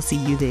 and we'll see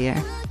you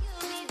there.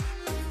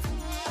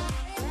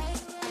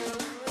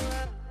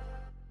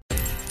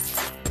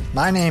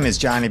 My name is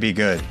Johnny B.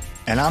 Good,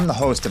 and I'm the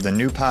host of the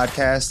new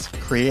podcast,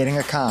 Creating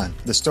a Con,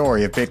 the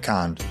story of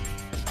Bitcon.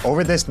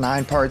 Over this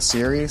 9-part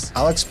series,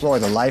 I'll explore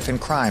the life and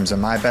crimes of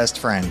my best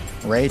friend,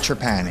 Ray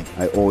Trapani.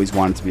 I always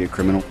wanted to be a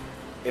criminal.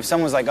 If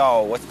someone's like,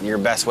 oh, what's your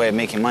best way of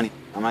making money?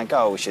 I'm like,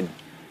 oh, we should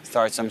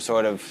start some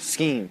sort of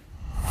scheme.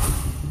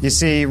 You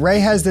see, Ray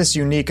has this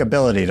unique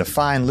ability to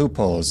find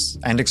loopholes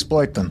and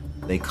exploit them.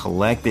 They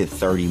collected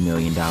 $30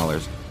 million.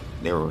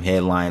 There were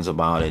headlines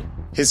about it.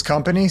 His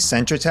company,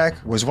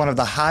 Centratech, was one of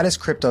the hottest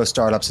crypto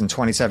startups in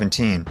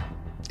 2017.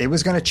 It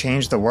was going to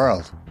change the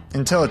world,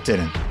 until it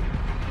didn't.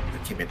 I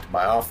came into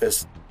my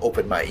office,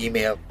 opened my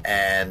email,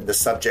 and the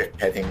subject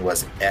heading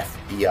was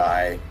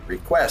FBI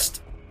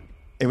request.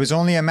 It was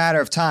only a matter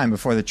of time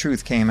before the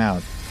truth came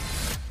out.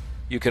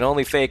 You can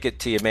only fake it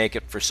till you make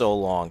it for so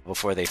long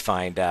before they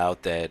find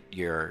out that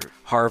your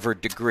Harvard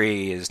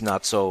degree is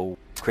not so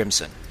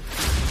crimson.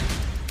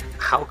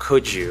 How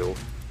could you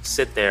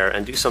sit there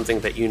and do something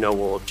that you know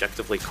will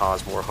objectively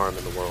cause more harm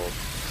in the world?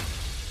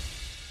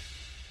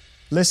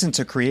 Listen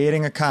to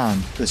Creating a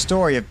Con, the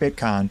story of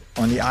Bitcon,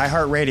 on the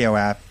iHeartRadio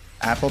app,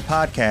 Apple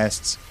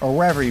Podcasts, or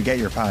wherever you get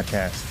your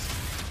podcasts.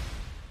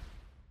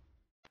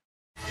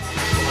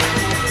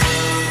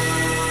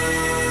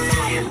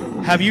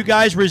 Have you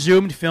guys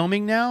resumed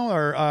filming now,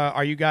 or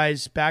are you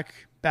guys back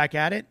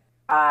at it?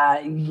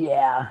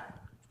 Yeah.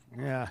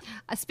 Yeah.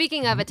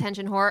 Speaking of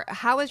attention whore,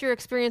 how was your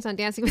experience on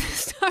Dancing with the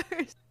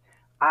Stars?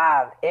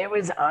 It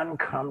was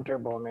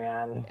uncomfortable,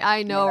 man.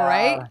 I know,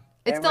 right?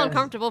 It's still was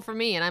uncomfortable for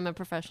me, and I'm a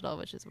professional,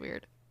 which is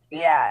weird.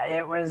 Yeah,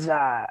 it was.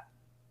 I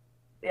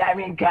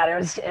mean, God, it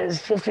was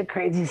just a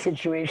crazy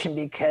situation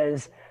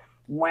because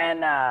when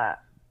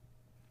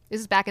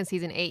this is back in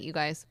season 8, you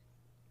guys.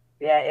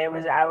 Yeah, it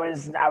was. I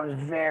was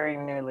very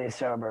newly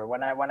sober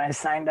when I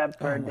signed up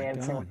for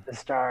Dancing with the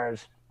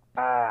Stars.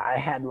 I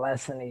had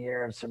less than a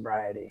year of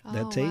sobriety.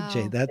 That's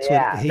AJ. That's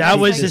what that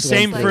was the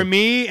same for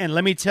me. And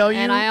let me tell you,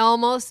 and I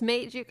almost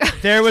made you.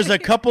 There was a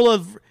couple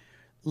of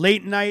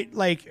late night,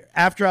 like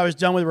after I was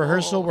done with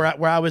rehearsal,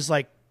 where I was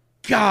like,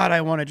 God,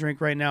 I want to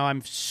drink right now.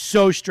 I'm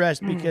so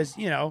stressed because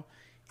it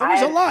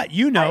was a lot.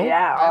 Dude,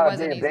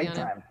 big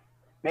time,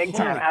 big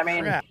time. I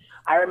mean, crap.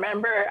 I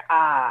remember.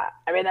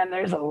 And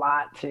there's a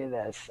lot to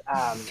this.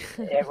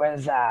 It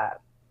was.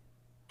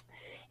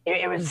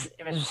 It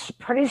was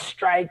pretty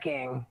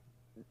striking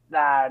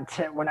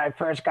when I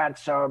first got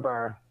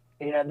sober.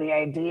 The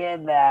idea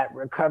that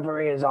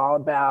recovery is all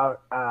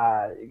about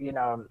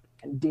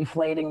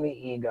deflating the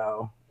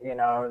ego.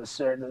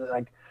 Sort of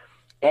like,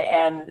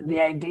 and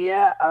the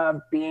idea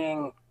of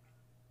being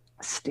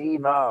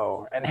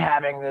Steve-O and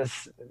having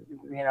this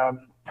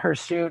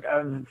pursuit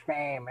of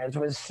fame. It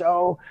was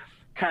so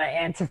kind of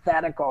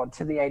antithetical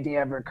to the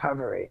idea of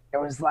recovery. It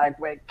was like,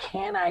 wait,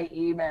 can I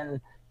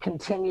even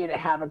continue to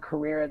have a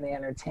career in the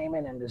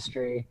entertainment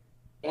industry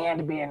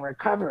and be in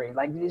recovery?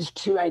 Like, these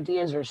two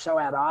ideas are so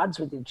at odds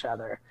with each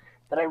other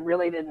that I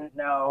really didn't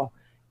know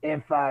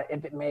if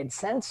it made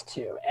sense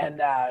to.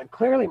 And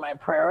clearly my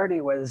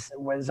priority was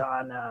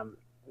on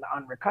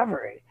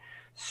recovery.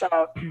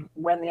 So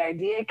when the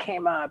idea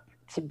came up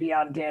to be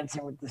on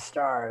Dancing with the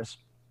Stars,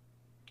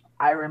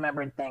 I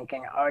remember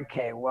thinking,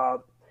 okay,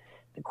 well,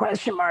 the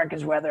question mark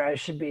is whether I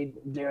should be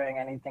doing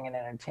anything in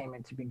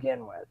entertainment to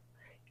begin with.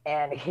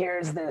 And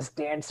here's this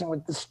Dancing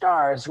with the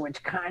Stars,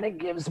 which kind of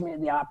gives me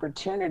the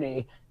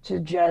opportunity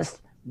to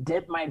just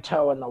dip my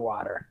toe in the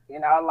water.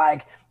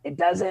 Like, it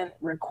doesn't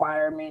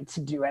require me to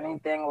do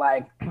anything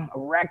like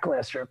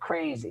reckless or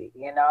crazy,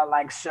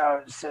 like,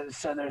 so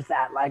there's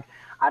that. Like,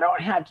 I don't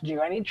have to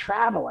do any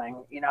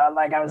traveling,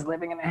 like I was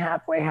living in a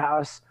halfway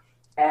house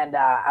and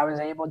I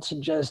was able to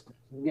just,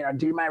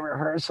 do my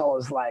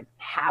rehearsals like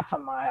half a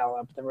mile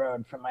up the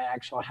road from my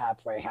actual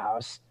halfway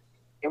house.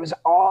 It was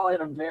all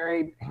in a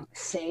very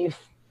safe,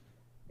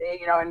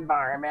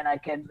 environment. I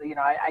could,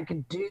 I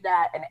could do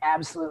that and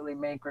absolutely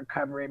make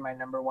recovery my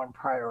number one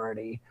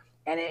priority.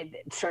 And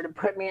it sort of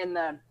put me in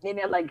the,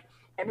 like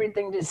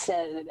everything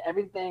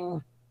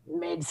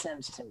made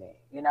sense to me.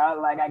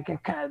 Like I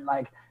could kind of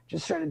like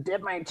just sort of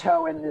dip my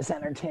toe in this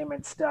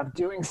entertainment stuff,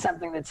 doing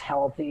something that's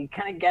healthy,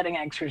 kind of getting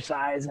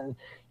exercise and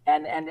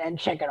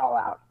check it all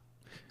out.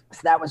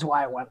 So that was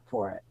why I went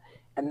for it.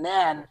 And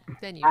then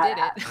you did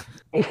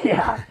it.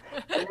 Yeah.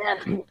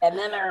 And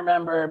then I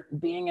remember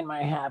being in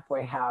my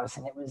halfway house,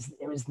 and it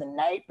was the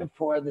night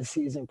before the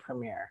season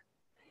premiere.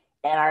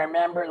 And I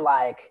remember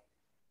like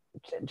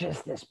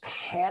just this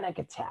panic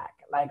attack.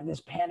 I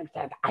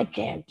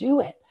can't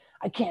do it.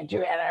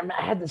 And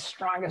I had the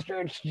strongest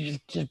urge to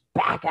just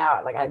back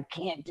out. Like, I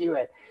can't do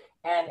it.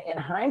 And in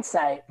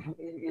hindsight,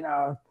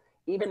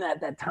 even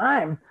at that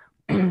time,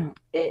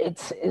 it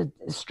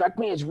struck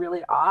me as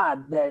really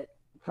odd that,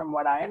 from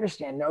what I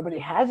understand, nobody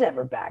has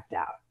ever backed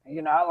out.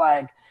 You know,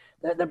 like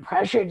the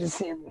pressure just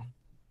seemed,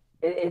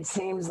 it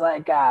seems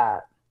like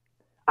I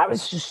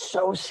was just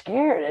so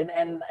scared.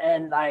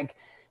 And like,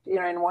 you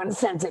know, in one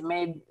sense it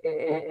made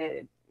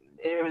it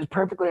was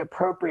perfectly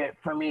appropriate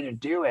for me to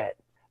do it.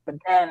 But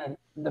then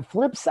the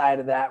flip side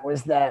of that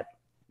was that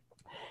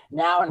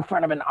now in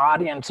front of an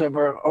audience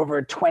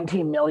over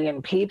 20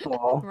 million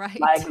people, right?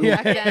 Like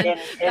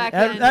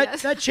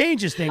that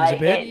changes things a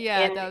bit.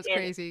 That was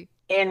crazy.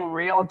 In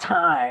real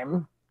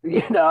time,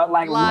 you know,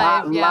 like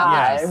live.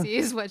 live. What you see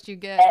is what you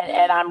get.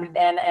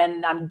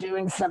 And I'm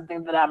doing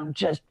something that I'm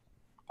just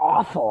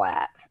awful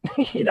at.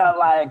 You know,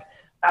 like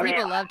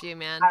People loved you,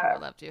 man.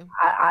 People loved you.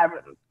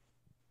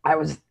 I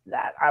was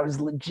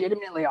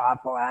legitimately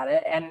awful at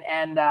it,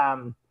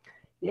 and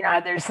you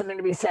know, there's something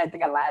to be said. I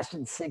think I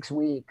lasted 6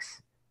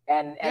 weeks,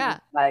 and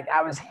like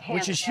I was,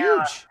 which is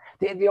huge.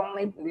 The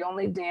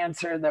only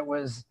dancer that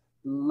was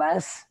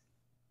less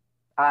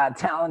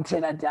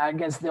talented, I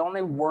guess the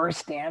only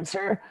worst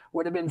dancer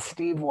would have been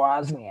Steve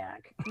Wozniak.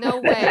 No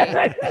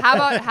way. How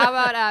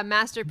about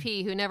Master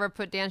P, who never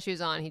put dance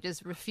shoes on? He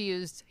just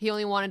refused. He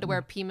only wanted to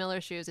wear P. Miller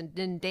shoes and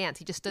didn't dance.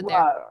 He just stood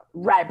there.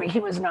 Right, but he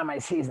wasn't on my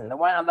season. The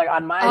one like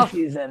on my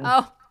season.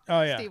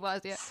 Oh yeah,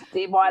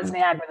 Steve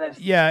Wozniak with his.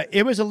 Yeah,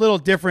 it was a little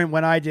different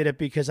when I did it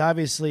because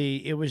obviously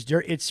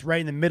it's right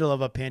in the middle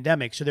of a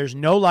pandemic, so there's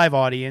no live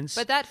audience.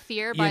 But that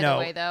fear, by the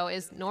way, though,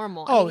 is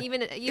normal. Oh, I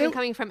mean, even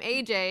coming from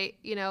AJ,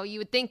 you know, you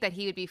would think that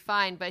he would be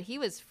fine, but he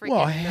was freaking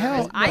well, nervous.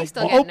 hell, I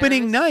still get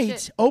opening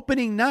nervous.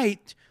 opening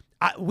night,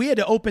 we had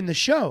to open the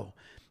show,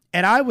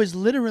 and I was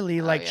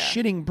literally like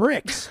shitting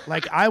bricks.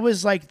 Like I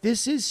was like,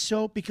 this is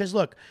so because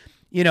look,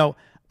 you know.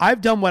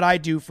 I've done what I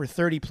do for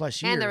 30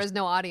 plus years. And there was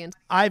no audience.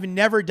 I've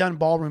never done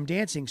ballroom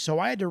dancing, so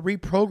I had to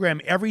reprogram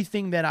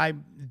everything that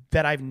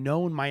I've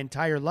known my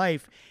entire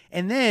life.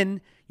 And then,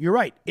 you're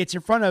right, it's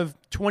in front of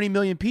 20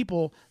 million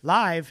people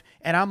live,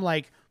 and I'm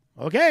like,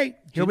 okay,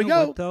 here we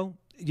go. What, though?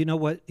 You know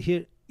what?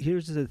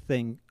 Here's the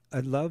thing.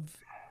 I love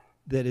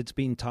that it's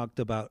being talked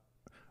about.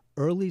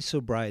 Early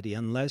sobriety,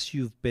 unless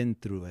you've been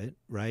through it,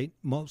 right?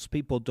 Most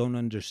people don't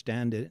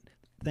understand it.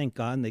 Thank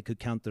God they could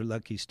count their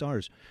lucky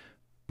stars.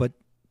 But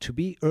to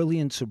be early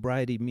in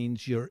sobriety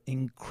means you're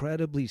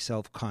incredibly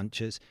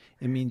self-conscious.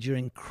 It means you're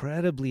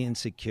incredibly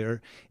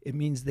insecure. It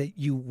means that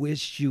you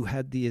wish you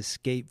had the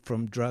escape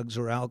from drugs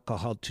or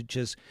alcohol to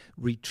just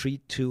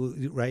retreat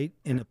to, right,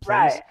 in a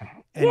place. Right.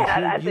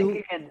 And I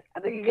think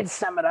you could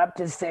sum it up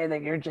to say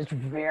that you're just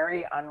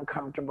very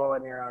uncomfortable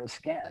in your own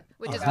skin.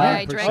 Which is why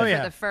I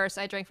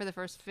drank for the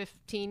first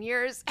 15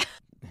 years.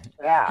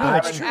 Yeah. I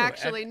was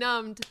actually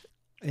numbed.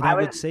 And I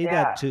would say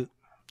that to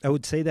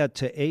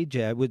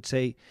AJ. I would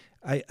say,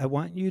 I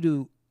want you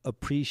to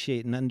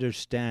appreciate and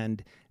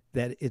understand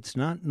that it's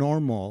not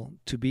normal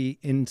to be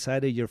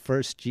inside of your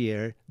first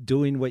year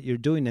doing what you're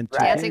doing, and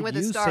Dancing with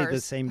the you Stars. say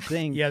the same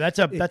thing. Yeah, that's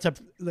a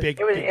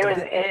big. It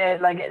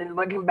was like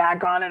looking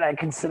back on it, I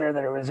consider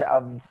that it was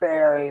a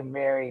very,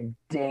 very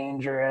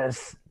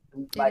dangerous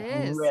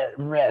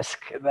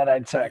risk that I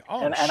took.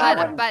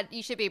 But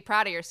you should be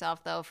proud of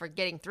yourself though for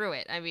getting through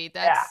it. I mean,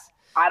 that's. Yeah.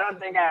 I don't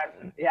think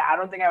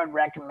I would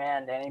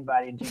recommend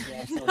anybody do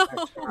Dancing with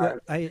the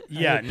Stars.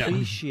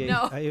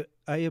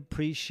 I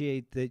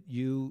appreciate that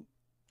you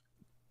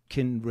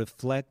can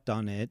reflect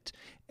on it,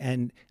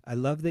 and I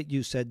love that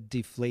you said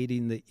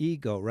deflating the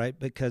ego, right?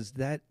 Because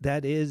that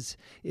is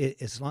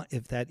it, as long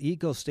if that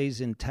ego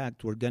stays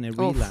intact, we're going to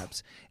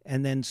relapse.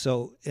 And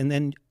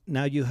then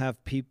now you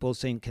have people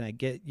saying, "Can I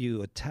get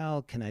you a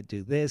towel? Can I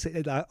do this?"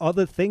 All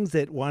the things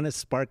that want to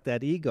spark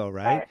that ego,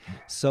 right?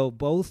 So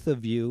both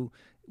of you.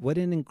 What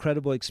an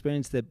incredible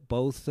experience that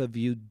both of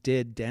you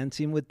did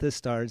Dancing with the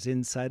Stars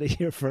inside of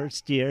your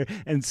first year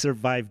and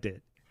survived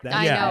it.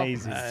 That's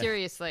amazing.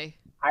 Seriously.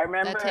 I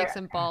remember that takes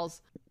some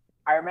balls.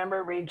 I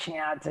remember reaching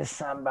out to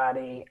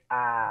somebody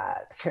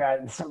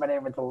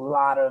with a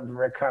lot of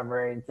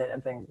recovery. I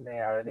think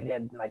he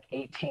had like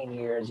 18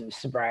 years of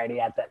sobriety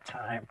at that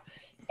time,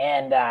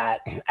 and I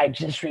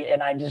just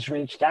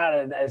reached out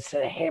and I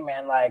said, "Hey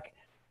man, like."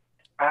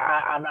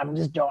 I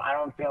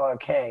don't feel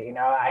okay. You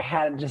know, I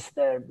had just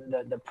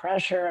the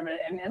pressure of it,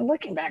 and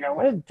looking back,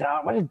 what a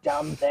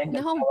dumb thing.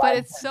 No, but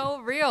it's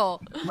so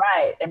real.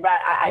 Right, but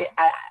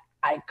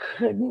I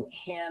couldn't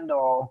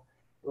handle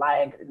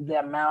like the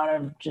amount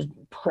of just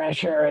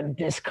pressure and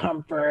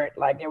discomfort.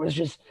 Like it was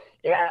just,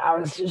 I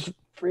was just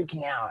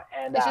freaking out.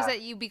 And it's just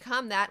that you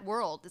become that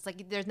world. It's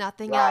like there's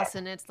nothing else,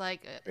 and it's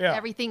like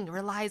everything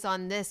relies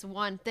on this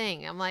one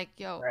thing. I'm like,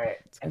 yo,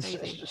 it's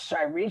crazy. So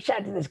I reached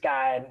out to this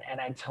guy,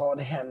 and I told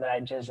him that I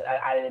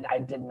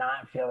did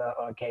not feel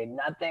okay.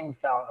 Nothing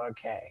felt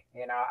okay.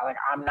 You know, like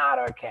I'm not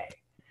okay.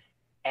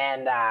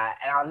 And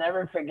I'll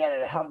never forget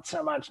it. It helped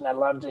so much, and I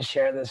love to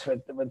share this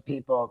with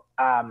people.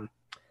 The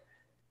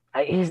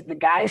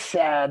guy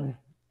said,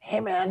 "Hey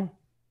man,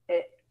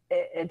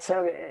 it's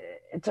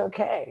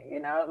okay, you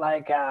know,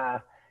 like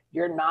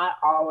you're not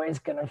always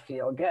gonna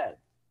feel good,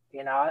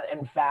 you know.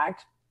 In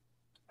fact,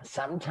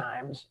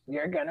 sometimes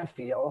you're gonna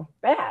feel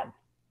bad.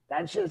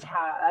 That's just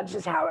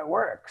how it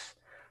works.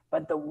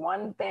 But the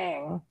one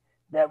thing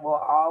that will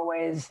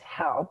always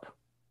help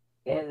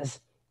is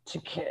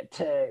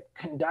to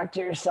conduct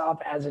yourself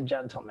as a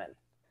gentleman.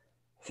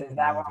 So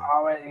that will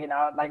always,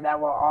 that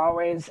will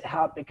always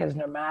help, because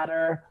no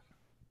matter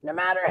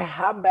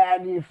how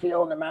bad you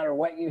feel, no matter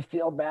what you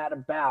feel bad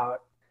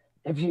about,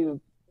 if you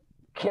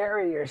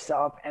carry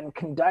yourself and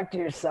conduct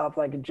yourself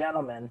like a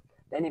gentleman,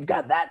 then you've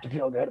got that to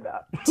feel good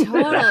about.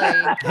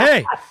 Totally.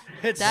 Hey,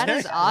 that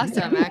is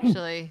awesome,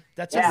 actually.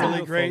 That's a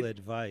really great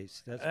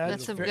advice.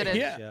 That's some good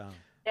advice. Yeah.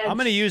 I'm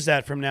going to use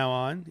that from now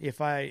on, if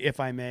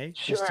I may.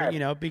 Sure. Just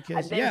to,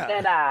 because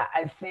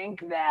I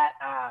think that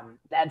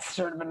that's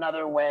sort of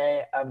another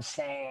way of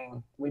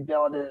saying we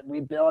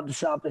build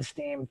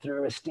self-esteem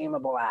through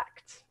esteemable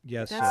acts.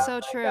 Yes, that's sir.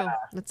 so true.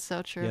 That's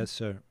so true. Yes,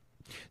 sir.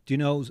 Do you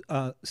know,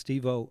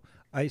 Steve-O,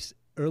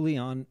 early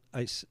on,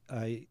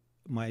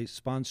 my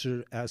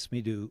sponsor asked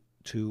me to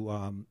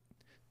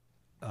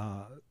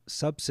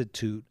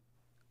substitute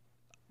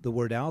the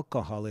word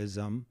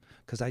alcoholism,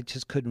 because I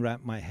just couldn't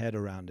wrap my head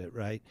around it,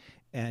 right?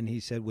 And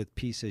he said, with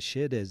piece of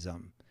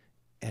shitism.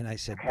 And I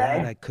said,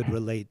 that I could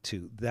relate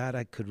to.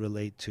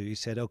 He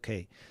said,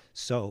 okay,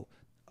 so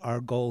our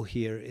goal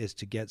here is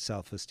to get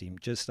self-esteem,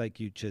 just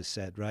like you just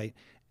said, right?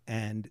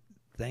 And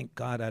thank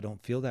God I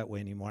don't feel that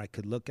way anymore. I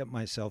could look at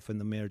myself in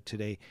the mirror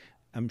today.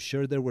 I'm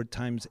sure there were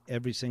times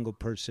every single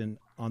person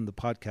on the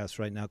podcast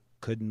right now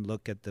couldn't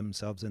look at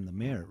themselves in the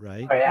mirror,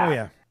 right? Oh, yeah. Oh,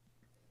 yeah.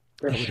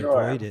 For I would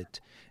sure. avoid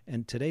it.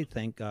 And today,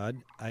 thank God,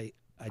 I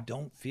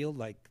don't feel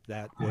like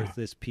that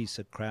worthless piece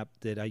of crap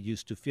that I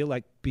used to feel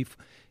like.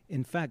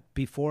 In fact,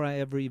 before I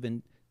ever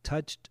even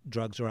touched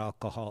drugs or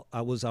alcohol,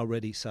 I was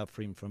already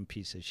suffering from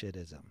piece of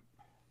shitism.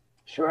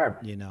 Sure.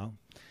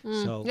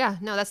 So yeah,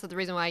 no, that's the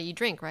reason why you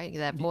drink, right?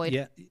 That void.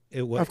 Yeah,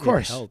 it was. Of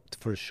course. It helped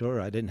for sure.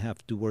 I didn't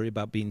have to worry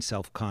about being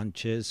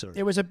self-conscious or.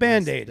 It was a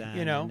Band-Aid,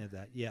 any of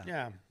that. Yeah.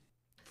 Yeah.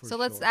 So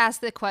let's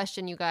ask the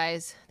question, you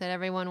guys, that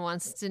everyone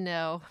wants to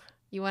know.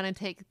 You want to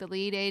take the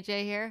lead,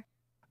 AJ, here?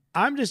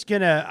 I'm just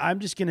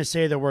gonna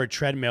say the word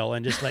treadmill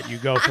and just let you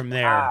go from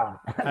there.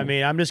 I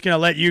mean, I'm just gonna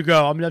let you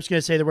go. I'm just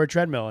gonna say the word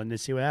treadmill and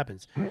just see what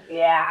happens.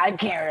 Yeah, I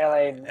can't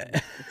really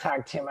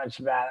talk too much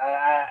about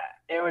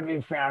it. It would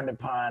be frowned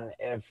upon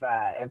if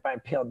I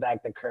peeled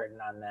back the curtain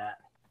on that.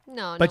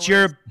 No, but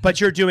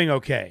you're doing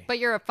okay. But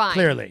you're fine.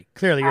 Clearly,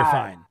 you're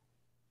fine.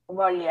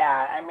 Well,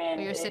 yeah, I mean,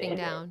 you're sitting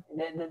down.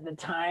 The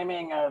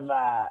timing of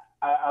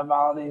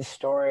all these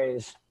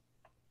stories,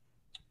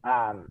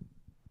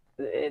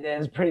 it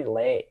is pretty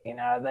late,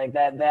 like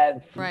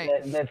that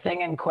right. The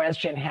thing in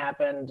question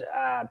happened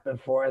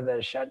before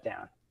the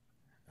shutdown.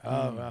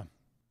 Oh, wow.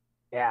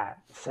 Yeah.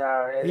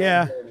 So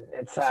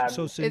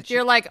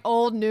you're like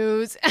old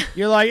news.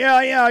 You're like,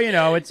 yeah,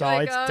 it's all,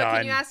 like, it's done.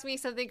 Can you ask me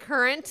something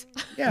current?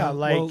 Yeah,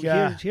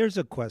 like here's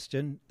a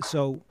question.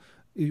 So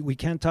we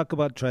can't talk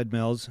about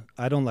treadmills.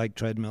 I don't like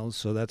treadmills,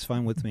 so that's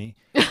fine with me.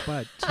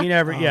 But he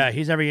never,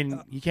 he's never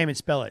even. You can't even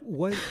spell it.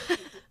 What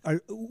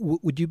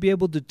would you be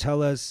able to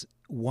tell us?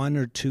 One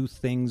or two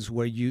things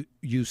where you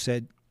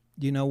said,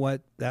 you know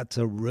what, that's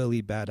a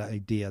really bad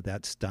idea,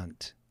 that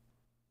stunt.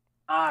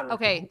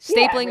 Okay,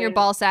 stapling your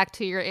ball sack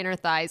to your inner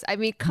thighs. I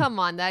mean, come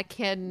on, that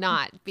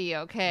cannot be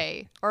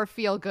okay or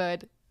feel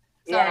good.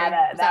 Sorry,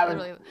 yeah,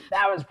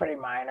 that was pretty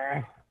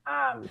minor.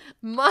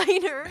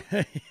 Minor?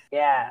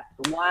 Yeah,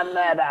 one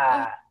that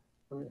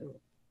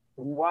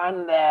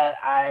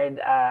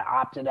I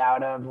opted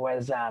out of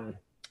was the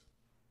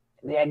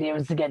idea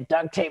was to get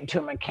duct taped to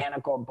a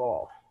mechanical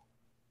bull.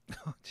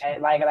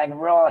 And like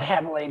real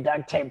heavily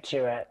duct taped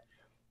to it,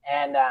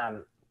 and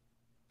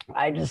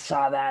I just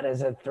saw that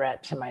as a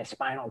threat to my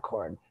spinal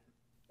cord.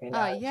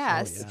 Oh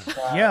yes.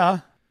 Yeah.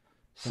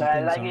 So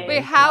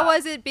wait, how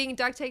was it being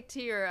duct taped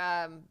to your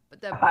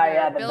the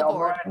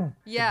billboard?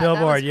 Yeah, the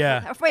billboard.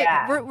 Yeah. Wait,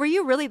 were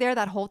you really there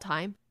that whole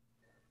time?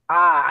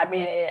 I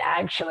mean,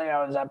 actually,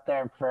 I was up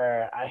there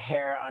for a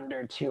hair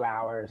under 2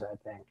 hours, I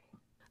think.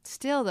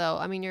 Still, though,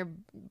 I mean, your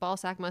ball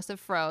sack must have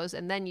froze,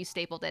 and then you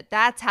stapled it.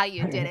 That's how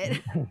you did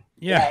it.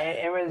 Yeah.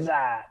 It was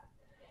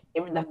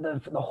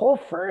the whole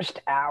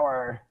first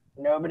hour.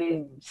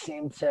 Nobody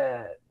seemed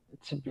to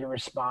be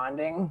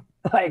responding.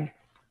 Like,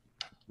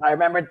 I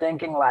remember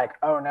thinking, like,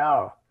 oh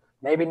no,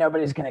 maybe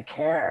nobody's gonna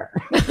care.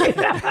 Who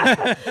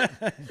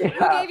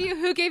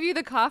gave you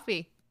the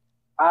coffee?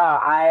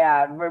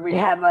 We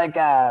had like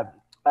a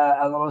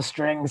little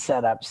string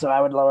set up, so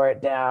I would lower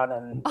it down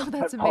and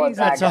that's pull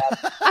amazing. it back up.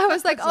 I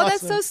was like,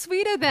 that's awesome. so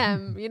sweet of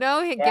them,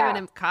 giving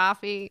him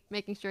coffee,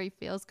 making sure he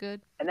feels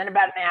good. And then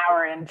about an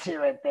hour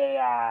into it, they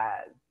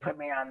put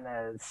me on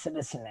the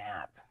Citizen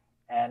app,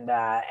 and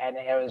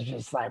it was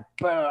just like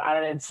boom.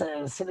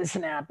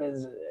 Citizen app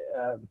is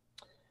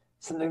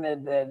something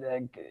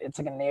that it's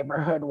like a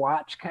neighborhood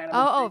watch kind of.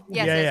 Oh,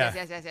 yes.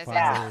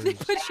 They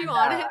put you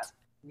on it.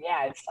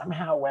 Yeah, it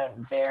somehow went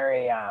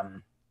very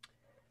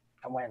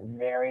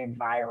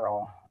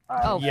viral.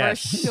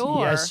 Yes, for sure.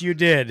 Yes, you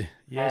did.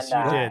 Yes,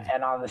 you did.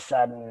 And all of a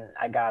sudden,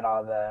 I got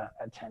all the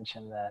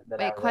attention that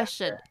I was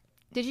question. after.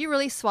 Did you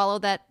really swallow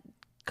that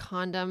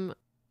condom?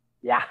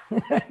 Yeah.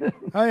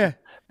 Oh, yeah.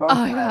 Both oh,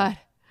 my God.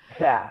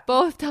 Yeah.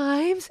 Both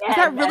times? Yeah, Is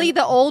that really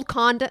the old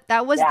condom?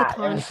 That was Yeah, the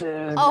condom. it was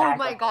Oh exactly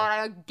my god,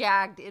 I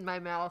gagged in my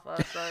mouth. I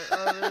was like,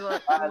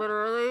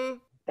 literally.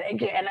 Thank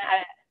you, and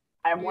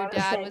I Your want to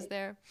dad say, was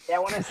there. Yeah, I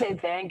want to say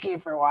thank you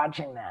for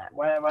watching that.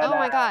 Oh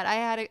my god,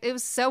 it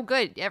was so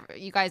good.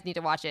 You guys need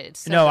to watch it.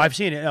 It's so No, good. I've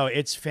seen it. No,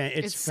 it's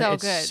so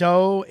good.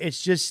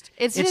 It's just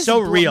so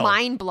real,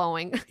 mind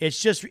blowing. It's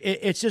just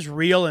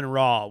real and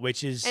raw,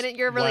 which is And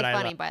you're really what I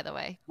funny, love. by the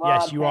way.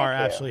 Yes, you thank are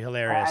absolutely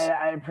hilarious.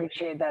 I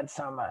appreciate that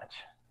so much.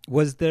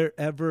 Was there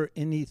ever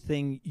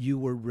anything you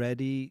were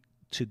ready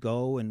to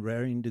go and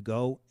raring to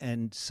go,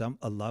 and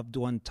a loved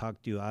one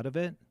talked you out of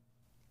it?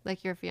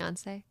 Like your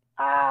fiance?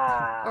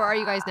 Or are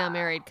you guys now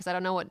married? Because I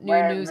don't know what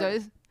news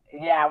is.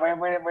 Yeah,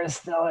 we're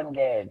still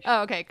engaged.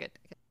 Oh, okay, good.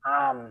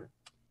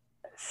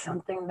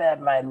 Something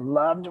that my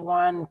loved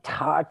one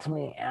talked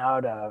me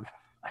out of.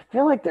 I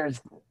feel like there's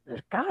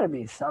got to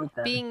be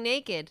something. Being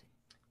naked.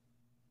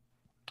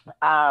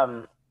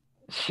 My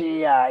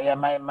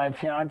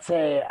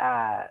fiance,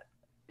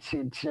 she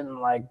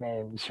didn't like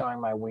me showing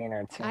my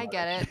wiener too much. I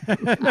get it.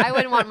 I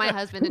wouldn't want my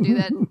husband to do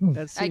that.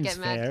 That I seems get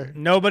mad. fair.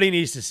 Nobody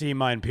needs to see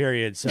mine,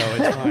 period. So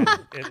it's fine.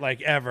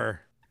 Like ever.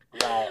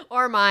 Right.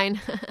 Or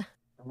mine.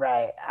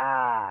 Right.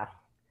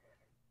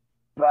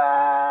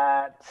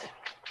 But.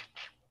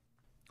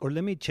 Or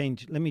let me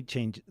change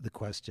the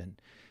question.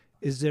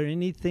 Is there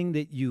anything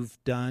that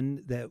you've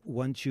done that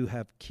once you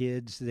have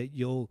kids that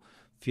you'll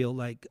feel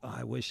like, oh,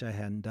 I wish I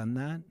hadn't done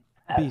that?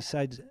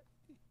 Besides,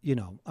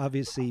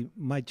 obviously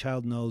my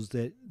child knows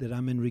that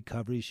I'm in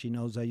recovery. She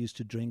knows I used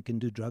to drink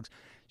and do drugs.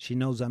 She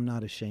knows I'm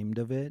not ashamed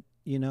of it,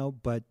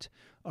 but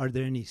are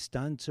there any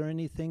stunts or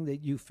anything that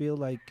you feel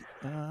like,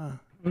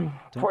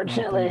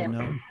 Fortunately,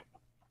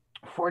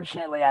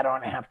 I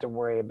don't have to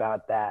worry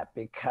about that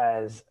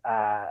because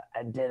I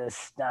did a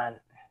stunt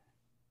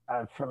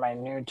for my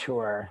new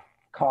tour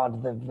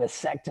called the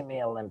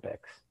Vasectomy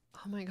Olympics.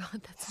 Oh my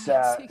god, that's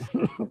so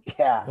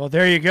yeah. Well,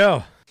 there you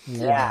go.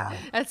 Yeah.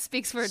 That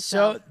speaks for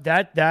itself. So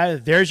that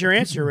there's your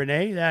answer,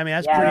 Renee. I mean,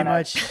 that's pretty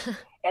much.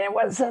 And it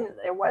wasn't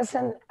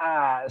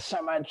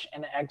so much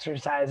an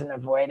exercise in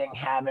avoiding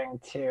having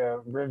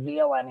to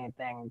reveal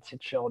anything to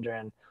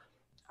children.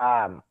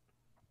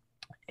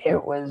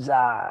 It was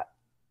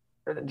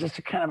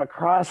just kind of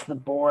across the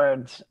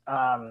board,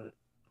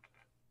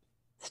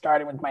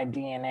 starting with my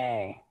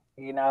DNA.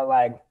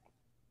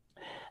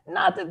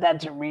 Not that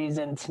that's a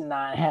reason to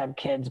not have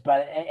kids,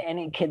 but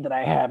any kid that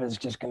I have is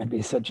just going to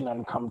be such an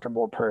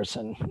uncomfortable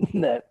person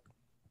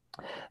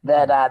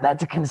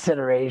that's a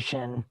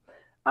consideration.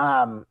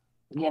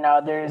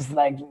 There's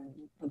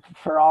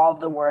for all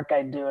the work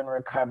I do in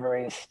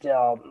recovery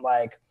still,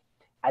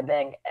 I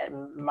think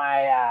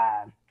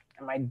my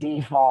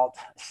default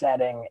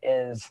setting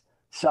is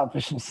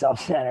selfish and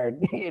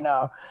self-centered,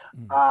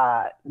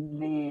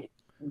 the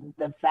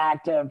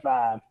fact of,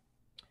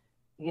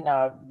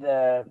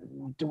 the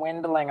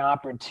dwindling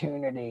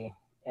opportunity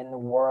in the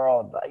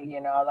world,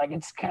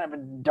 it's kind of a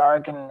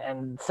dark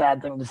and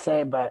sad thing to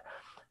say, but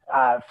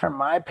for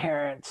my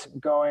parents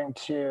going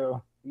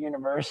to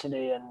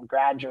university and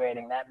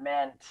graduating, that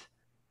meant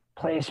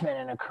placement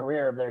in a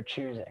career of their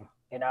choosing,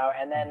 and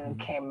then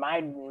came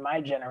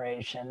my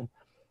generation,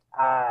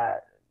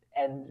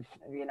 and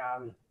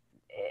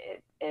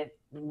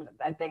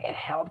I think it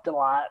helped a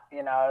lot,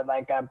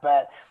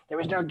 but there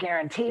was no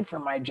guarantee for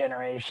my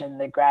generation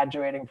that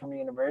graduating from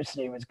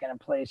university was going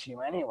to place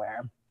you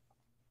anywhere.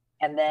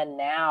 And then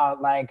now,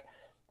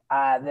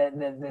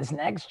 this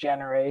next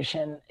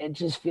generation, it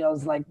just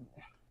feels like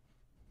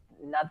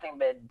nothing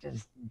but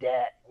just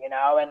debt,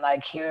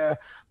 and here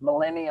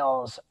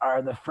millennials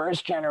are the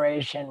first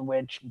generation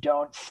which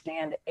don't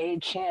stand a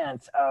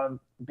chance of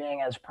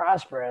being as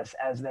prosperous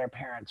as their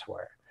parents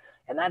were.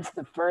 And that's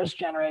the first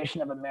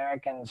generation of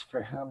Americans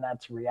for whom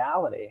that's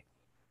reality.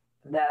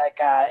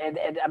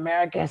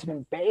 America has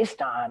been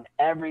based on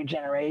every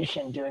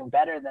generation doing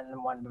better than the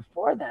one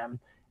before them,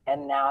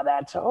 and now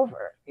that's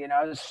over.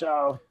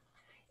 So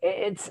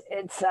it's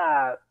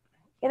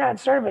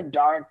sort of a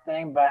dark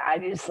thing, but I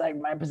just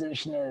my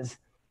position is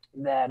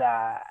that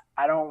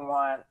I don't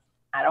want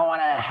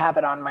to have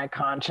it on my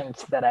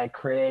conscience that I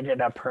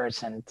created a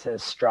person to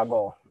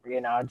struggle.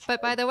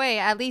 But by the way,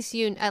 at least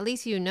you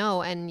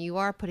know, and you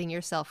are putting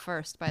yourself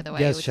first. By the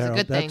way, yes, which Cheryl,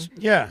 is a good thing.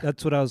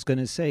 That's what I was going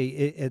to say.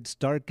 It's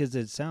dark as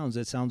it sounds.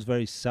 It sounds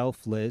very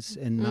selfless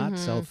and not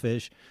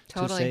selfish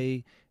to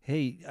say,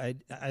 hey,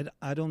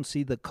 I don't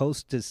see the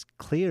coast as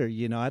clear.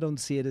 I don't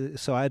see it,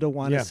 so I don't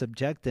want to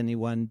subject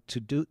anyone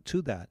to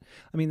that.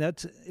 I mean,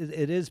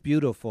 it is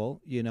beautiful.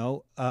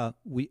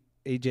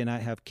 AJ and I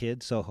have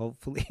kids, so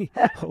hopefully.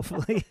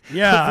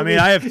 Yeah, I mean,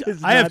 I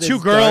have two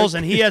girls,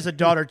 and he has a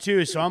daughter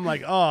too. So I'm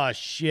like, oh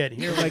shit,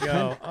 here we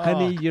go,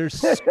 honey, you're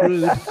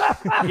screwed.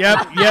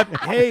 Yep.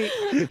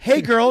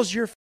 Hey, girls,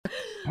 you're.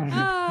 Oh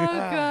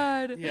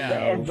God.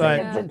 Yeah, it's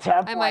a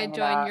tough I might one,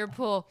 join your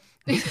pool.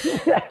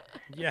 Yeah,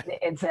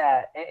 it's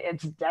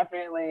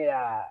definitely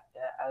a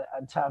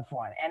tough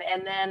one,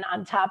 and then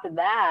on top of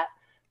that,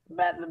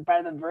 but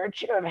by the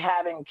virtue of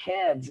having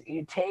kids,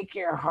 you take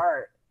your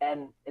heart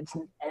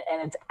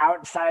it's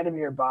outside of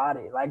your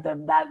body, like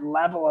that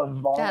level of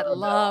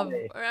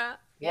vulnerability.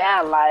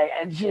 Yeah, like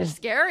it's just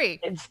scary.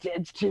 It's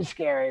too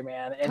scary,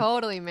 man.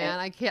 Totally, man.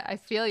 I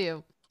feel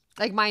you.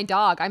 Like my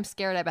dog, I'm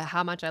scared about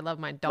how much I love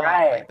my dog.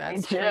 Right, like,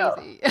 that's me too.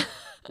 crazy.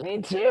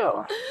 Me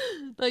too.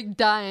 Like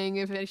dying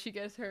if she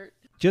gets hurt.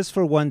 Just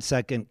for 1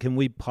 second, can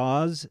we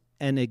pause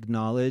and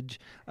acknowledge?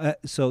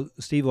 So,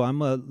 Steve,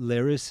 I'm a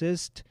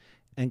lyricist,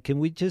 and can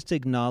we just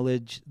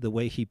acknowledge the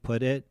way he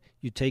put it?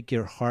 You take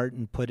your heart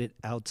and put it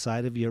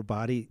outside of your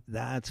body.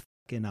 That's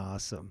fucking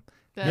awesome.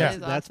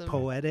 That's awesome.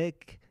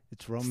 Poetic.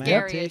 It's romantic.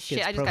 Scary as shit.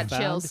 It's I just profound, got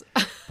chills.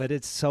 But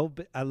it's so.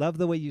 I love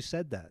the way you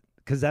said that,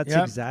 because that's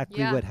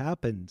exactly what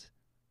happened.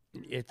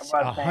 It's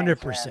Well,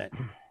 100%.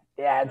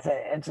 Yeah,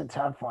 it's a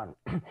tough one.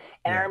 And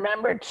I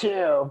remember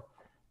too,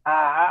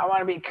 I want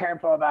to be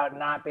careful about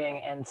not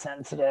being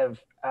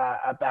insensitive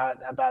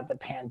about the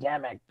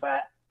pandemic,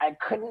 but I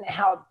couldn't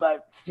help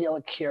but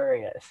feel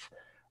curious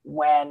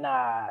when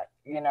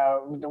when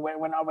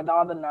with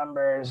all the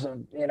numbers of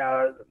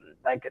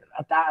like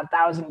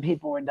 1,000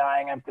 people were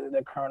dying of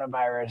the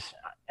coronavirus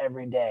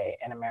every day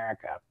in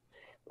America.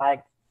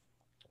 Like,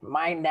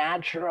 my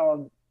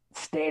natural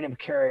state of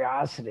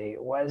curiosity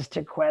was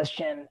to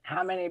question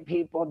how many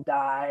people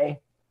die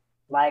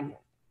like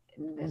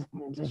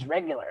just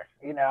regular,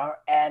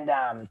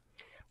 and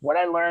what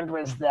I learned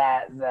was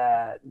that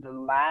the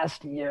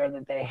last year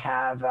that they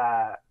have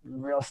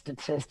real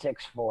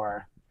statistics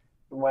for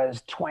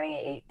was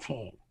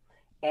 2018,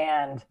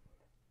 and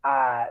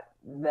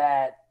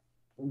that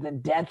the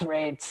death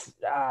rates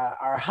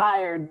are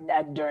higher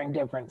during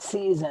different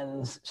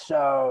seasons,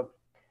 so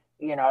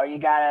you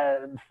got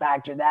to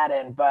factor that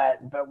in. But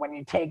when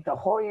you take the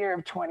whole year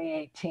of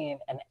 2018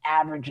 and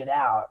average it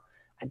out,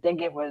 I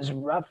think it was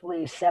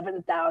roughly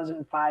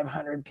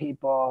 7,500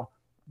 people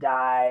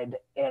died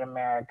in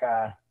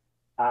America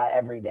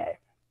every day.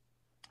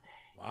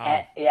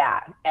 Wow.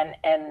 And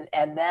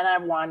then I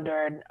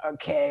wondered,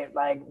 okay,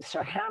 like,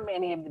 so how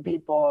many of the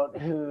people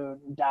who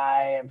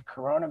die of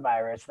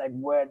coronavirus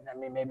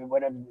maybe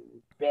would have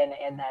been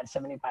in that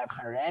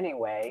 7,500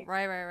 anyway?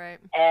 Right.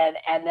 And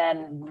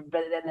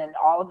then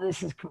all of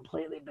this is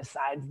completely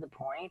besides the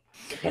point,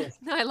 because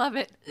No, I love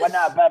it. well,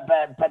 no, but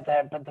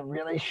the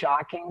really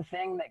shocking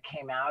thing that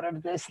came out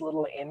of this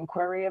little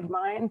inquiry of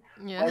mine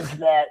was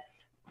that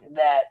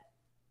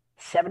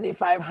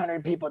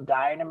 7,500 people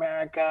die in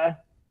America,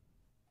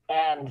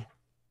 and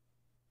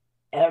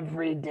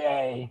every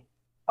day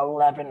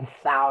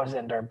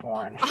 11,000 are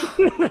born.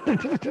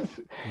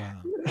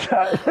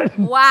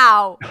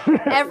 Wow.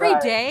 Every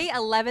day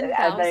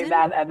 11,000?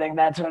 I think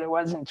that's what it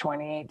was in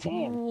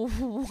 2018.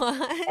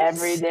 What?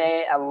 Every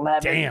day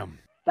 11,000. Damn.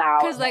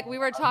 Because like we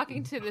were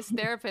talking to this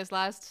therapist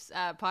last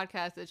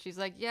podcast, that she's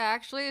like, yeah,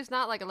 actually it's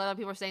not like a lot of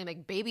people are saying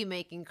like baby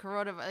making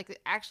coronavirus. Like,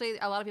 actually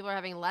a lot of people are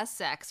having less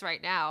sex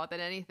right now than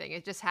anything.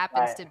 It just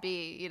happens to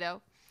be,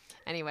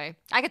 Anyway,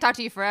 I could talk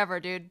to you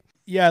forever, dude.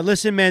 Yeah,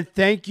 listen, man,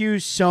 thank you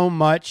so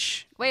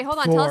much. Wait, hold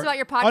on. Tell us about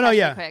your podcast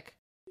real quick.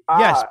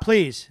 Yes,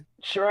 please.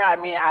 Sure. I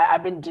mean,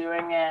 I've been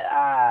doing it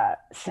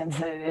since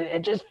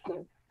it just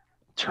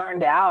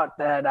turned out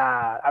that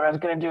I was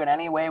going to do it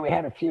anyway. We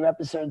had a few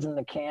episodes in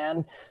the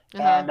can.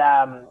 And,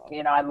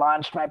 I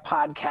launched my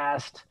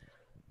podcast,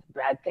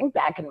 I think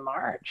back in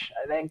March.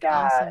 I think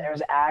Awesome. It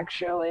was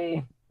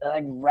actually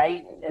like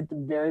right at the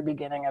very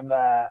beginning of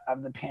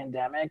the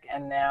pandemic.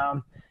 And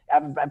now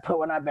I put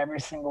one up every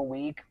single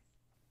week.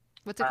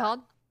 What's it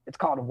called? It's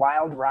called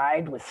Wild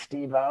Ride with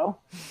Steve-O.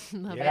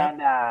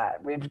 And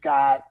we've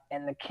got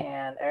in the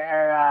can,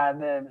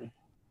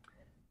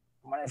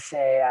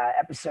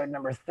 episode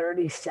number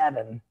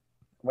 37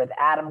 with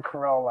Adam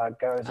Carolla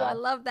goes I up.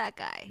 love that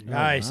guy.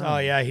 Nice. Oh,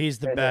 yeah, he's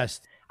the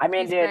best. I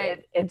mean, He's dude,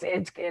 great.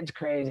 it's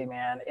crazy,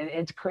 man.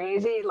 It's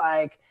crazy,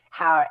 like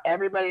how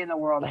everybody in the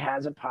world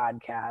has a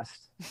podcast.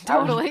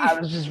 Totally. I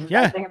was just,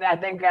 Yeah. I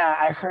think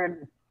I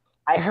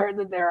heard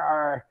that there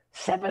are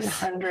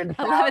 700,000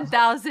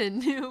 11,000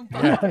 new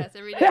podcasts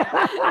every day.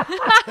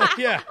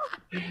 Yeah.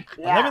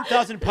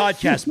 11,000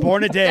 podcasts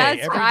born a day,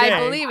 every day. I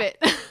believe it.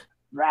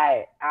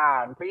 Right.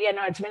 But yeah,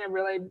 no, it's been a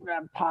really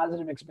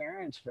positive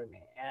experience for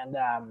me. And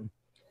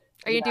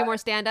Are you do more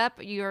stand up?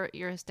 You're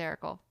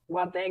hysterical.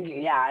 well, thank you.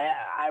 Yeah,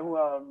 I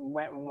will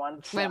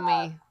once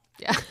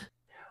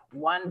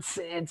once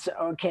it's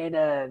okay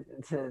to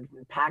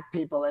pack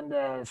people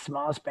into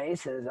small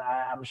spaces,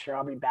 I'm sure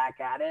I'll be back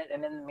at it.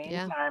 And in the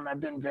meantime,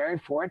 I've been very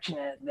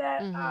fortunate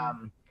that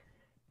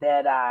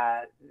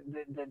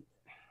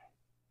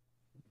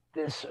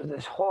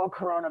this whole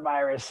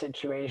coronavirus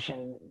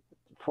situation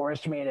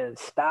forced me to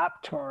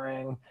stop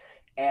touring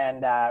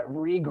and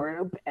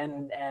regroup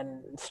and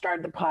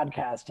start the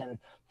podcast and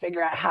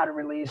figure out how to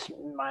release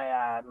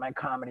my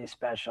comedy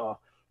special.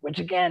 Which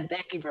again,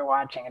 thank you for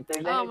watching. If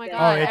there's Oh my anything,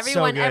 god! it's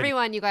so good.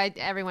 Everyone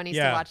needs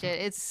to watch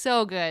it. It's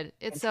so good.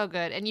 It's so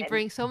good. And you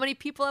bring so many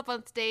people up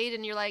on stage,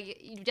 and you're like,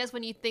 just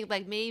when you think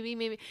like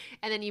maybe,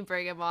 and then you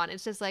bring them on.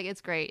 It's just like it's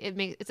great.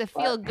 It's a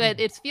feel good.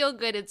 It's feel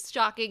good. It's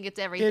shocking. It's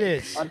everything. It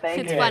is. Well,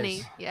 It's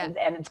funny. Yeah.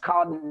 And it's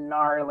called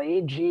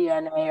Gnarly,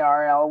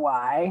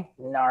 Gnarly,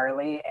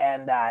 Gnarly,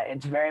 and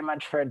it's very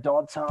much for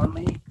adults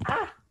only.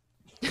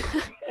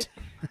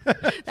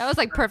 That was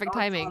like perfect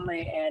Adults timing.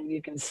 only, and you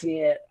can see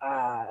it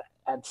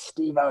at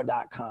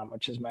stevo.com,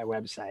 which is my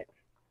website.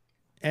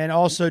 And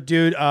also,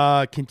 dude,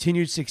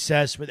 continued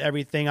success with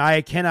everything.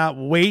 I cannot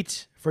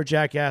wait for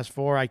Jackass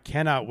 4. I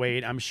cannot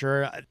wait. I'm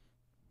sure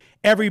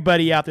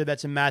everybody out there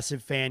that's a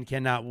massive fan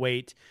cannot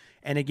wait.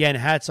 And again,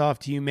 hats off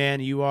to you, man.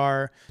 You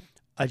are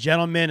a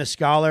gentleman, a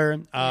scholar.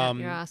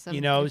 You're awesome.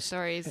 You know, Your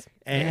stories.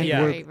 And,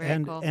 Very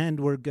cool. And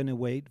we're going to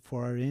wait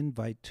for our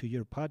invite to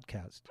your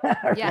podcast.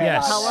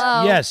 Yes.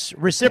 Hello. Yes.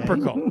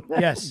 Reciprocal.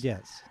 Yes.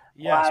 Yes.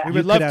 Yes. Well, We You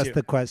would love could ask to.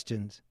 the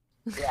questions.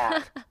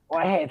 Yeah.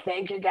 Well, hey,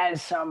 thank you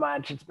guys so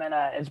much. It's been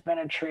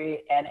a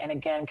treat, and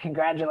again,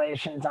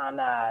 congratulations on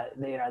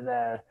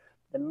the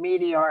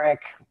meteoric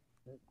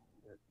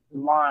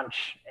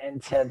launch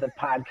into the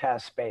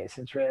podcast space.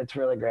 It's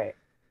really great.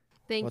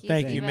 Thank you.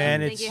 Thank you,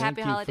 man. Thank you.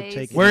 Happy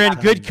holidays. We're in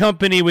good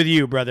company with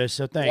you, brother.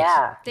 So thanks.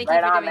 Yeah. Thank right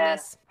you for on, doing man.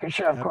 this. For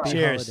sure, of course.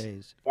 Cheers.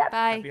 Holidays. Yep.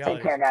 Bye. Happy Take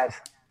holidays. care, guys.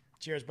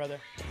 Cheers, brother.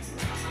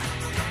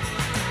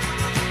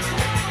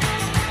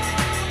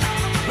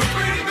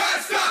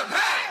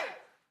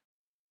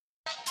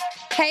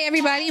 Hey,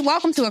 everybody.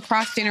 Welcome to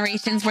Across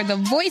Generations, where the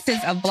voices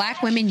of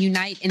Black women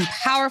unite in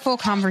powerful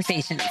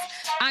conversations.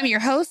 I'm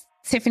your host,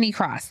 Tiffany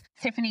Cross.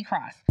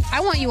 I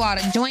want you all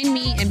to join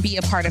me and be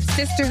a part of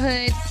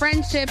sisterhood,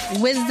 friendship,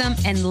 wisdom,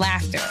 and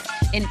laughter.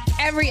 In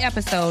every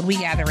episode, we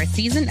gather a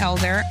seasoned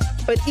elder.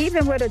 But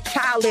even with a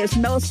child, there's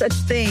no such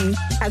thing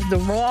as the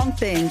wrong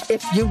thing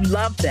if you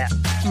love them.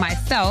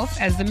 Myself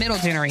as the middle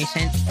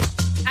generation.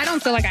 I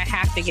don't feel like I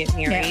have to get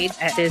married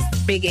at this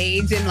big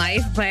age in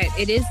life, but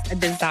it is a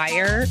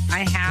desire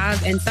I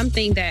have and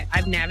something that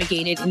I've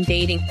navigated in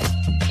dating.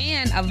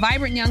 And a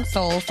vibrant young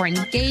soul for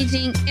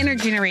engaging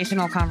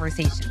intergenerational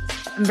conversations.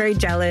 I'm very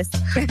jealous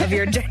of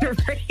your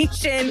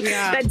generation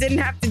that didn't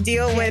have to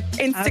deal with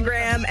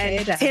Instagram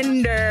and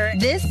Tinder.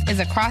 This is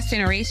Across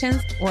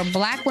Generations, where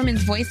Black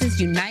women's voices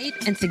unite,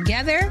 and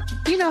together,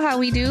 you know how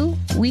we do,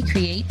 we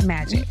create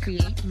magic.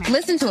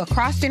 Listen to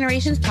Across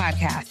Generations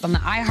podcast on the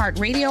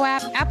iHeartRadio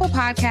app, Apple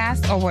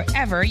Podcasts, or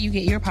wherever you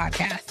get your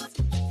podcasts.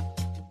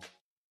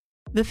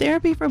 The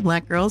Therapy for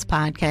Black Girls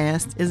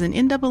podcast is an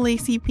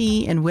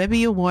NAACP and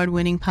Webby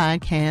Award-winning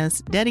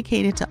podcast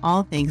dedicated to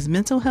all things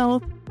mental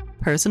health,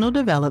 personal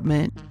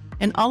development,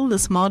 and all of the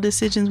small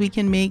decisions we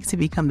can make to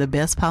become the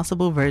best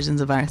possible versions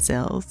of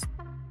ourselves.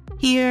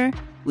 Here,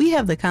 we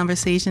have the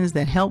conversations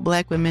that help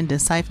Black women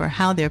decipher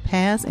how their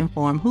past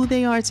inform who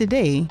they are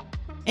today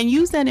and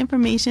use that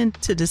information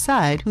to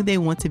decide who they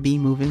want to be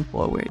moving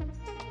forward.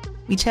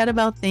 We chat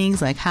about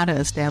things like how to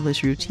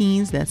establish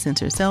routines that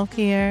center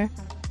self-care,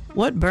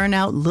 what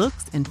burnout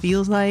looks and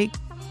feels like,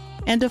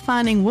 and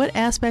defining what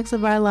aspects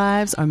of our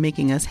lives are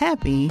making us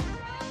happy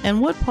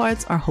and what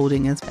parts are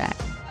holding us back.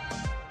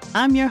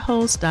 I'm your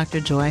host,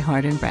 Dr. Joy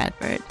Harden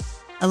Bradford,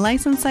 a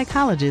licensed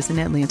psychologist in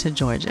Atlanta,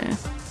 Georgia,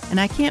 and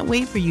I can't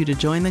wait for you to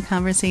join the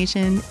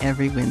conversation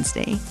every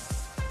Wednesday.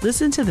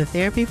 Listen to the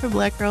Therapy for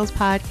Black Girls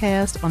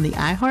podcast on the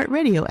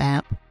iHeartRadio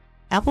app,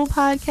 Apple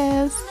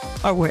Podcasts,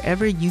 or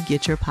wherever you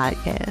get your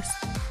podcasts.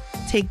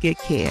 Take good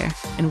care,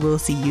 and we'll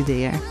see you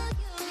there.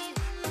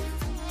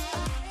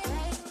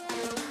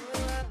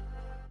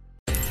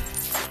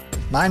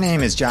 My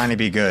name is Johnny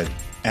B. Good,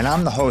 and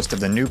I'm the host of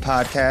the new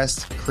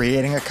podcast,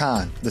 Creating a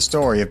Con, the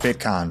story of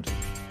Bitcon.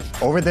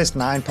 Over this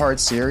 9-part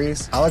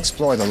series, I'll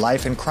explore the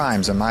life and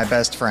crimes of my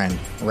best friend,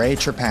 Ray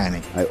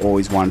Trapani. I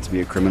always wanted to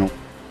be a criminal.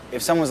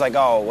 If someone's like,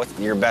 oh, what's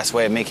your best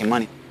way of making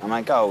money? I'm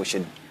like, oh, we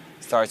should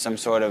start some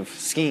sort of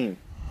scheme.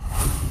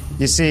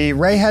 You see,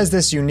 Ray has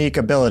this unique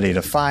ability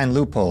to find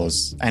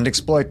loopholes and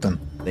exploit them.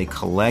 They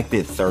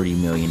collected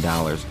 $30 million.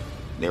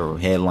 There were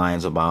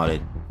headlines about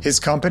it. His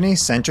company,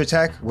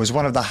 Centratech, was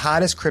one of the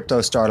hottest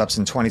crypto startups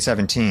in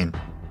 2017.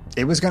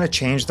 It was going to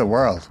change the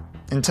world,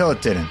 until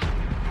it didn't.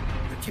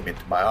 I came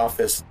into my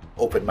office,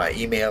 opened my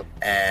email,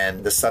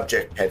 and the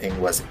subject heading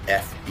was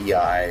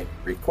FBI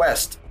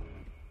request.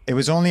 It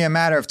was only a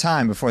matter of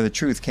time before the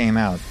truth came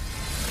out.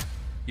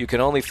 You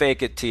can only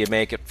fake it till you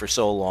make it for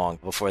so long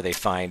before they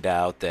find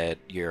out that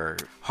your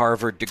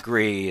Harvard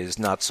degree is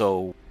not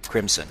so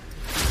crimson.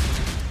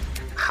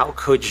 How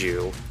could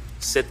you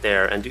sit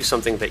there and do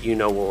something that you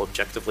know will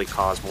objectively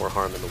cause more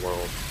harm in the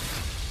world?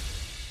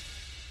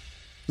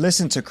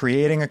 Listen to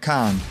Creating a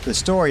Con, the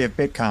story of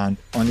Bitcon,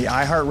 on the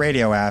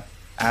iHeartRadio app,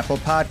 Apple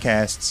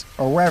Podcasts,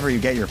 or wherever you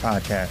get your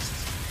podcasts.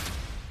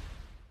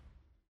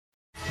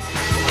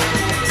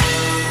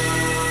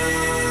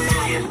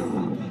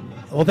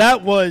 Well,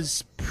 that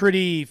was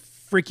pretty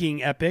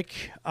freaking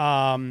epic.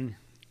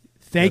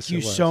 Thank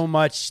you so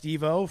much,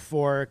 Steve-O,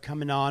 for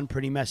coming on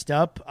pretty messed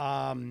up.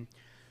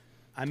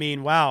 I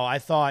mean, wow, I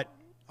thought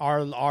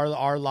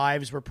our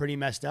lives were pretty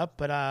messed up,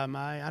 but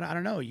I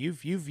don't know.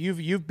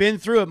 You've been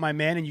through it, my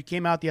man, and you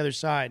came out the other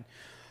side.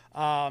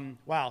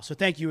 Wow. So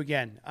thank you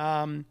again.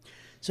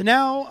 So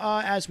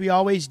now, as we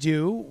always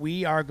do,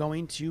 we are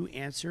going to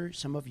answer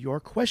some of your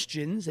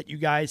questions that you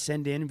guys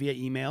send in via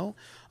email.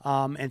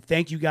 And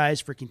thank you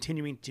guys for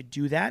continuing to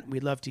do that.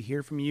 We'd love to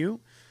hear from you.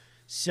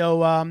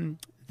 So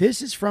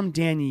this is from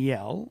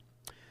Danielle.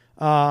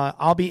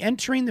 I'll be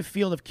entering the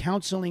field of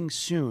counseling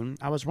soon.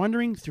 I was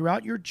wondering,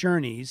 throughout your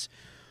journeys,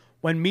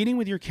 when meeting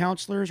with your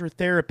counselors or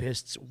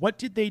therapists, what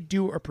did they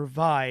do or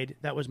provide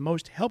that was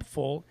most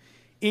helpful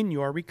in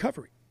your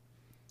recovery?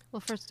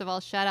 Well, first of all,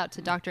 shout out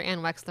to Dr. Ann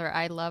Wexler.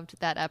 I loved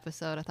that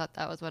episode. I thought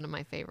that was one of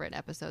my favorite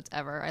episodes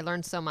ever. I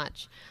learned so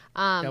much.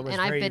 That was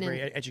and very, I've been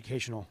very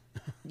educational.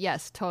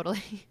 Yes,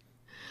 totally.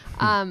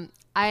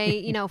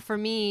 For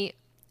me,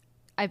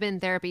 I've been in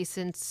therapy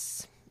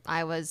since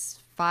I was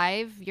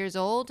 5 years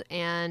old.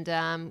 And,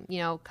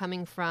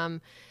 coming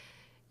from,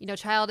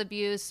 child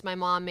abuse, my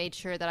mom made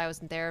sure that I was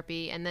in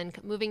therapy. And then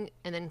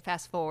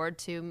fast forward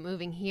to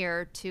moving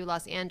here to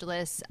Los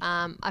Angeles,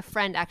 a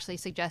friend actually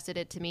suggested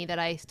it to me that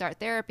I start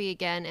therapy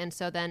again. And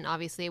so then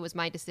obviously it was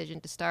my decision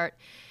to start.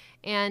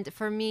 And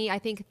for me, I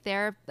think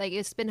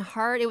it's been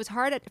hard. It was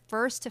hard at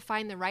first to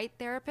find the right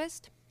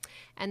therapist.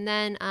 And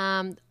then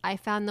I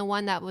found the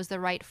one that was the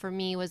right for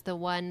me was the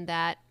one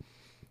that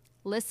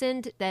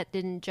listened, that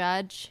didn't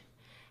judge.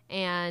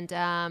 And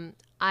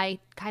I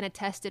kind of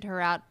tested her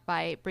out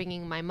by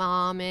bringing my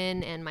mom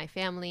in and my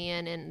family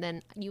in. And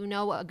then,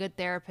 a good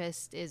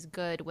therapist is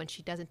good when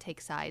she doesn't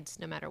take sides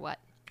no matter what.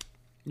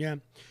 Yeah.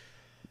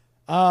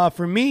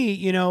 For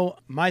me,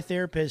 my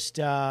therapist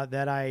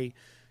that I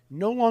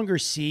no longer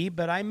see,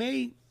 but I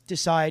may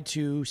decide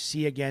to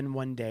see again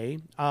one day.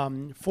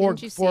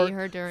 Didn't you see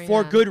her during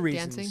for good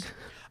reasons. dancing?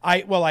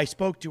 I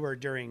spoke to her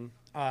during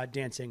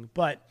dancing,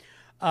 but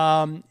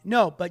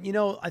no. But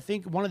I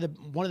think one of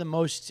the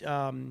most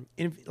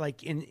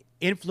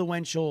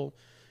influential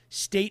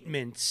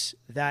statements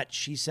that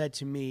she said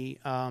to me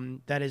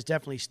that has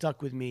definitely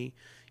stuck with me.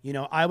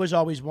 I was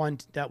always one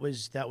that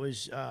was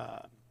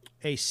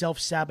a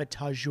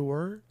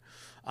self-sabotager.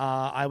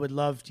 I would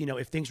love,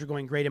 if things were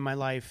going great in my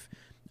life,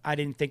 I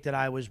didn't think that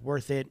I was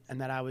worth it and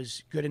that I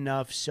was good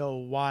enough. So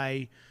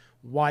why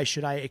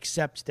should I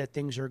accept that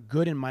things are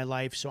good in my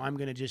life? So I'm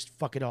going to just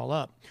fuck it all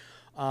up.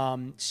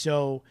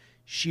 So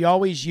she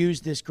always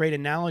used this great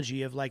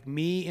analogy of like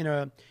me in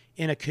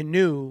a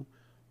canoe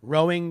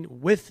rowing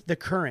with the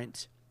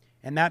current.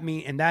 And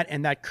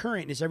that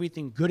current is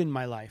everything good in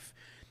my life.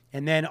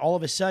 And then all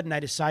of a sudden I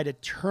decide to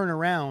turn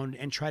around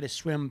and try to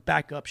swim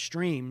back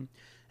upstream.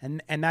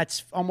 And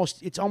that's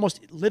almost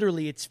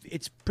literally,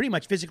 it's pretty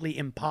much physically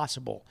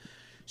impossible.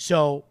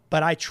 So,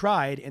 but I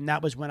tried, and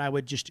that was when I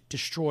would just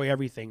destroy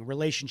everything,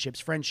 relationships,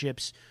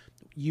 friendships,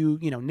 you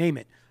name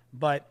it.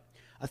 But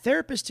a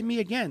therapist to me,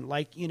 again,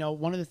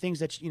 one of the things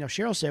that,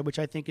 Cheryl said, which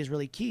I think is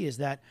really key, is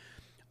that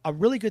a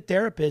really good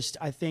therapist,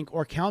 I think,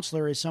 or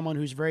counselor is someone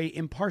who's very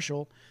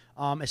impartial,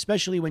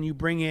 especially when you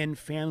bring in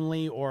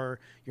family or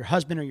your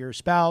husband or your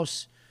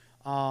spouse,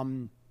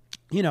 and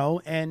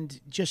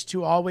just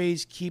to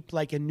always keep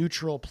like a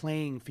neutral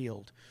playing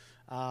field.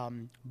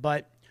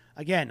 But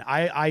again,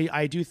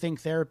 I do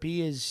think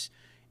therapy is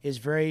a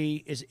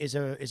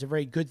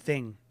very good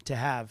thing to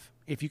have.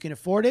 If you can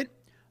afford it,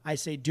 I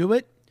say do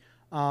it,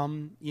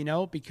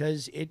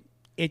 because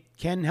it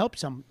can help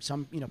some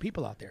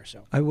people out there.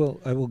 So I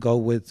will go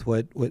with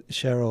what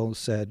Cheryl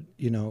said.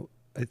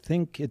 I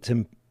think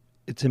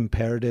it's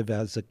imperative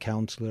as a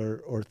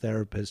counselor or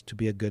therapist to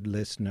be a good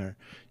listener.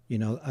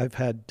 I've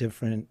had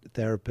different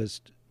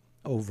therapists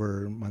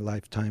over my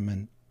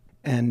lifetime,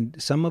 and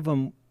some of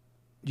them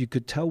you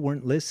could tell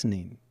weren't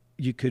listening.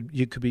 You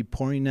could be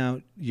pouring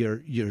out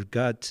your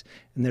guts,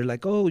 and they're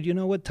like, "Oh, you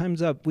know what?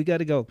 Time's up. We got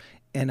to go."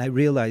 And I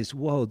realized,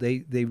 whoa,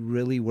 they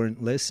really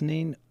weren't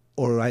listening.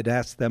 Or I'd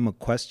ask them a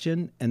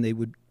question, and they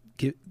would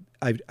give.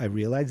 I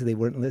realized they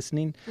weren't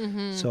listening.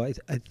 Mm-hmm. So I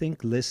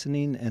think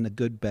listening and a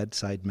good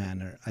bedside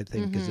manner, I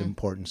think, is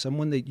important.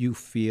 Someone that you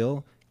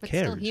feel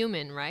cares. Still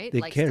human, right?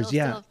 That cares,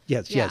 yeah.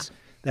 Yes.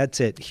 That's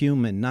it.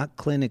 Human, not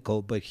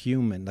clinical, but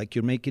human. Like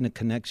you're making a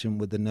connection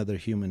with another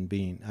human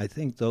being. I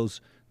think those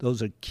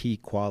are key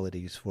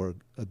qualities for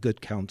a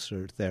good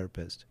counselor,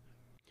 therapist.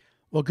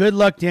 Well, good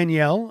luck,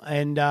 Danielle,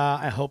 and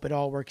I hope it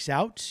all works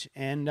out.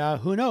 And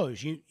who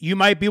knows? You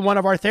might be one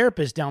of our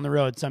therapists down the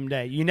road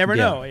someday. You never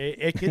know.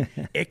 It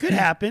could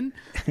happen.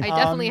 I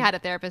definitely had a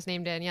therapist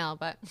named Danielle,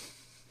 but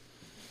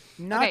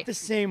not the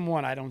same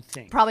one, I don't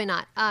think. Probably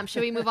not.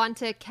 Should we move on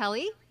to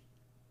Kelly?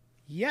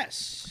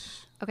 Yes.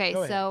 Okay,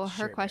 so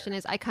her question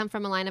is, I come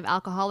from a line of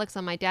alcoholics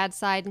on my dad's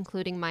side,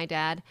 including my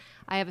dad.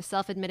 I have a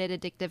self-admitted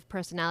addictive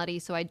personality,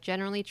 so I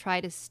generally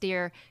try to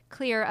steer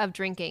clear of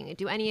drinking.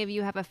 Do any of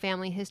you have a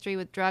family history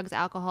with drugs,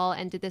 alcohol,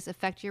 and did this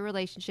affect your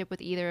relationship with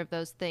either of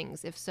those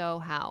things? If so,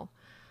 how?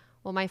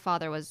 Well, my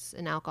father was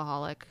an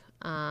alcoholic.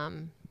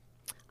 I'm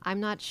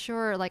not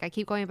sure. I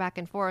keep going back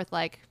and forth.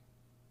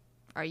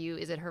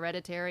 Is it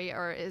hereditary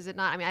or is it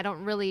not? I mean, I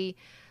don't really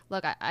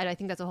look. I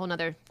think that's a whole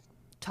nother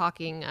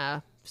talking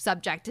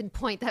subject and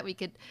point that we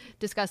could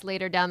discuss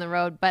later down the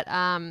road. But,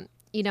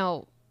 you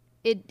know,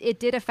 it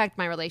did affect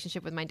my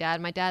relationship with my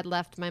dad. My dad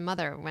left my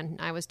mother when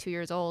I was 2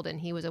 years old, and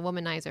he was a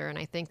womanizer. And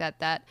I think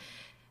that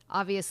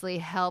obviously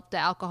helped. The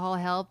alcohol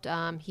helped.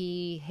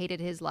 He hated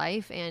his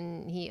life,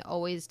 and he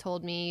always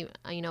told me,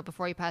 you know,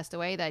 before he passed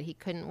away, that he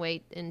couldn't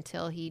wait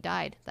until he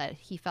died, that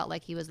he felt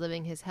like he was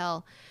living his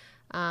hell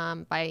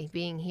by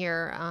being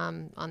here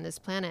on this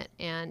planet.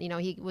 And, you know,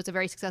 he was a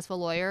very successful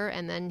lawyer,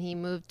 and then he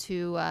moved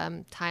to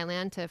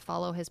Thailand to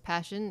follow his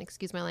passion,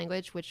 excuse my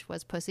language, which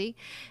was pussy.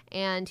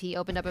 And he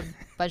opened up a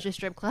bunch of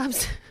strip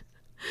clubs.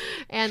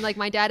 And, like,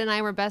 my dad and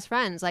I were best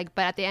friends. Like,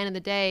 but at the end of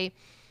the day,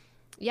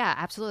 yeah,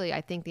 absolutely.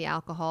 I think the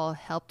alcohol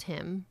helped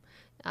him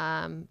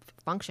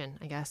function,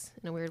 I guess,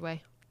 in a weird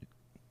way.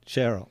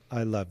 Cheryl,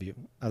 I love you.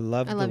 I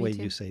love the way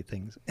you say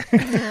things.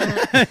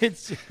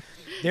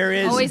 There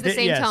is always the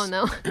same tone,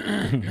 though.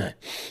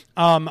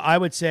 I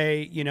would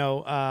say,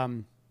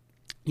 I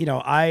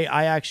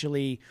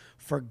actually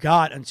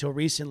forgot until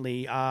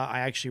recently.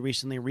 I actually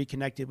recently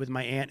reconnected with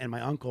my aunt and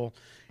my uncle,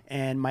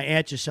 and my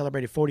aunt just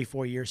celebrated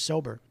 44 years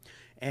sober.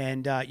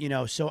 And,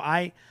 so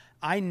I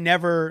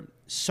never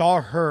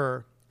saw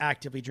her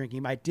actively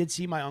drinking. I did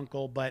see my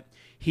uncle, but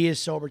he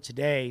is sober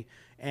today,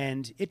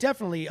 and it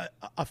definitely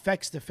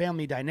affects the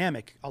family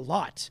dynamic a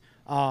lot.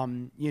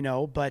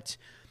 But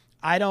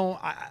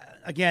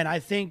I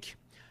think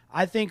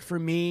for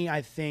me,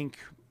 I think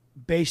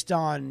based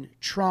on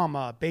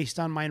trauma, based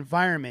on my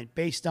environment,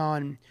 based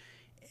on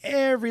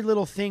every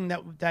little thing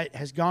that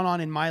has gone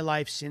on in my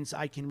life since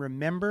I can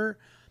remember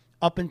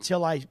up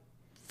until I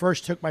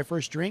first took my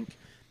first drink,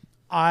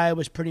 I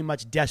was pretty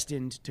much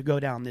destined to go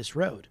down this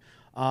road.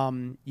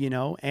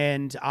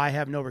 And I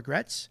have no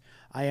regrets.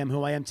 I am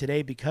who I am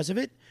today because of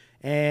it.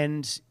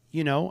 And,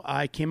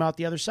 I came out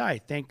the other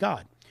side. Thank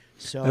God.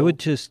 So I would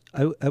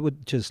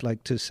just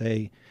like to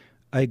say,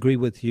 I agree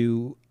with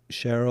you,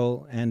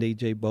 Cheryl and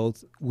AJ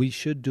both. We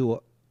should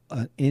do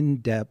an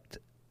in-depth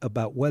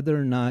about whether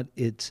or not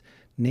it's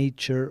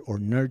nature or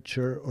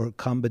nurture or a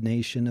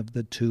combination of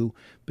the two,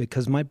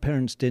 because my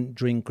parents didn't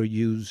drink or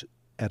use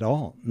at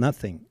all,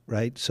 nothing,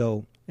 right?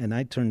 So, and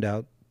I turned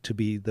out to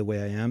be the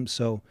way I am.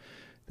 So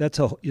that's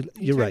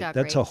you're right.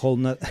 That's a whole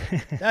nother.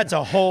 That's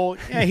a whole,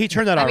 he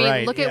turned out all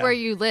right. Look at where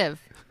you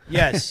live.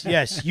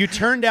 Yes. You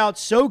turned out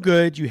so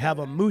good. You have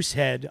a moose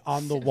head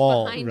on the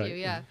wall. Behind you,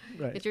 yeah.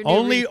 Right. It's your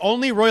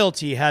Only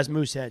royalty has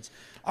moose heads.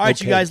 All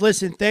right, You guys,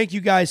 listen, thank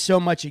you guys so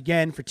much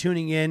again for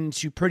tuning in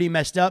to Pretty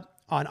Messed Up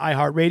on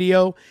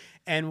iHeartRadio.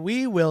 And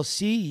we will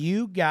see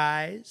you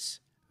guys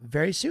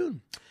very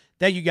soon.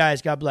 Thank you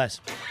guys. God bless.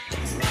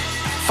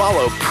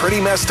 Follow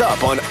Pretty Messed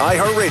Up on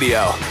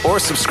iHeartRadio or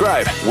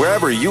subscribe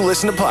wherever you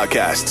listen to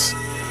podcasts.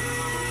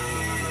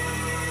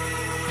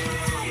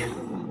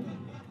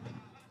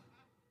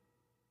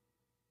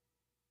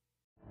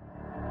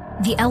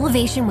 The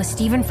Elevation with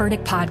Stephen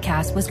Furtick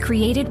podcast was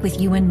created with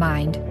you in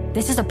mind.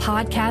 This is a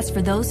podcast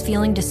for those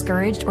feeling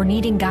discouraged or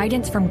needing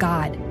guidance from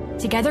God.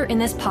 Together in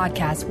this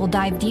podcast, we'll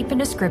dive deep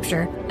into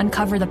Scripture,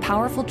 uncover the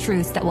powerful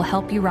truths that will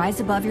help you rise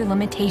above your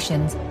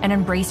limitations and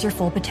embrace your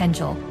full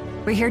potential.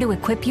 We're here to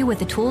equip you with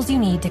the tools you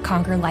need to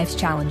conquer life's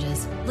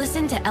challenges.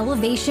 Listen to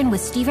Elevation with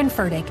Stephen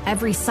Furtick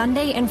every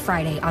Sunday and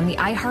Friday on the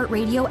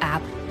iHeartRadio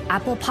app,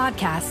 Apple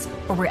Podcasts,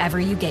 or wherever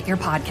you get your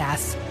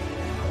podcasts.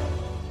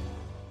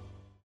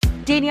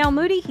 Danielle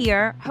Moody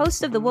here,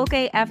 host of the Woke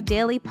AF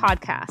Daily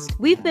podcast.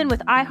 We've been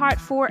with iHeart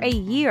for a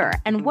year,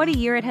 and what a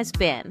year it has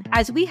been.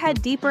 As we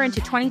head deeper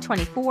into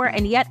 2024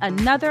 and yet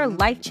another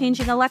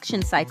life-changing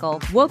election cycle,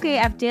 Woke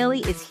AF Daily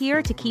is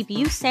here to keep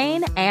you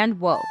sane and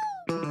woke.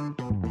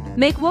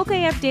 Make Woke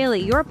AF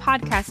Daily your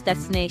podcast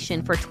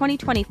destination for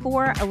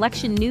 2024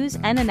 election news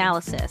and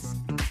analysis.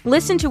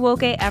 Listen to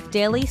Woke AF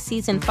Daily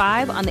Season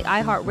 5 on the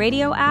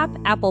iHeartRadio app,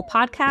 Apple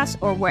Podcasts,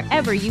 or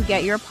wherever you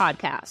get your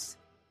podcasts.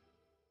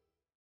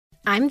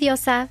 I'm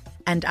Diosa.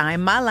 And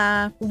I'm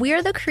Mala.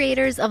 We're the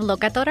creators of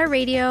Locatora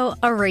Radio,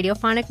 a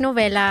radiophonic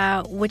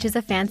novela, which is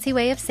a fancy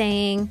way of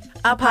saying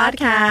a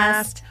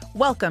podcast.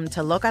 Welcome to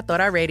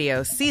Locatora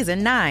Radio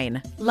Season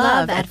 9.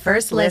 Love at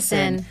First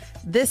Listen.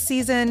 This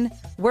season,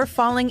 we're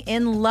falling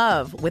in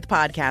love with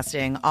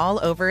podcasting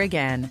all over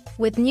again.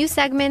 With new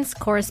segments,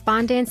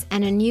 correspondence,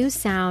 and a new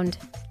sound.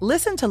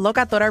 Listen to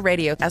Locatora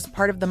Radio as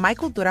part of the My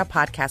Cultura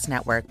Podcast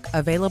Network.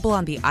 Available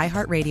on the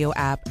iHeartRadio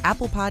app,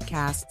 Apple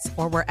Podcasts,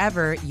 or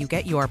wherever you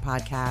get your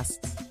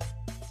podcasts.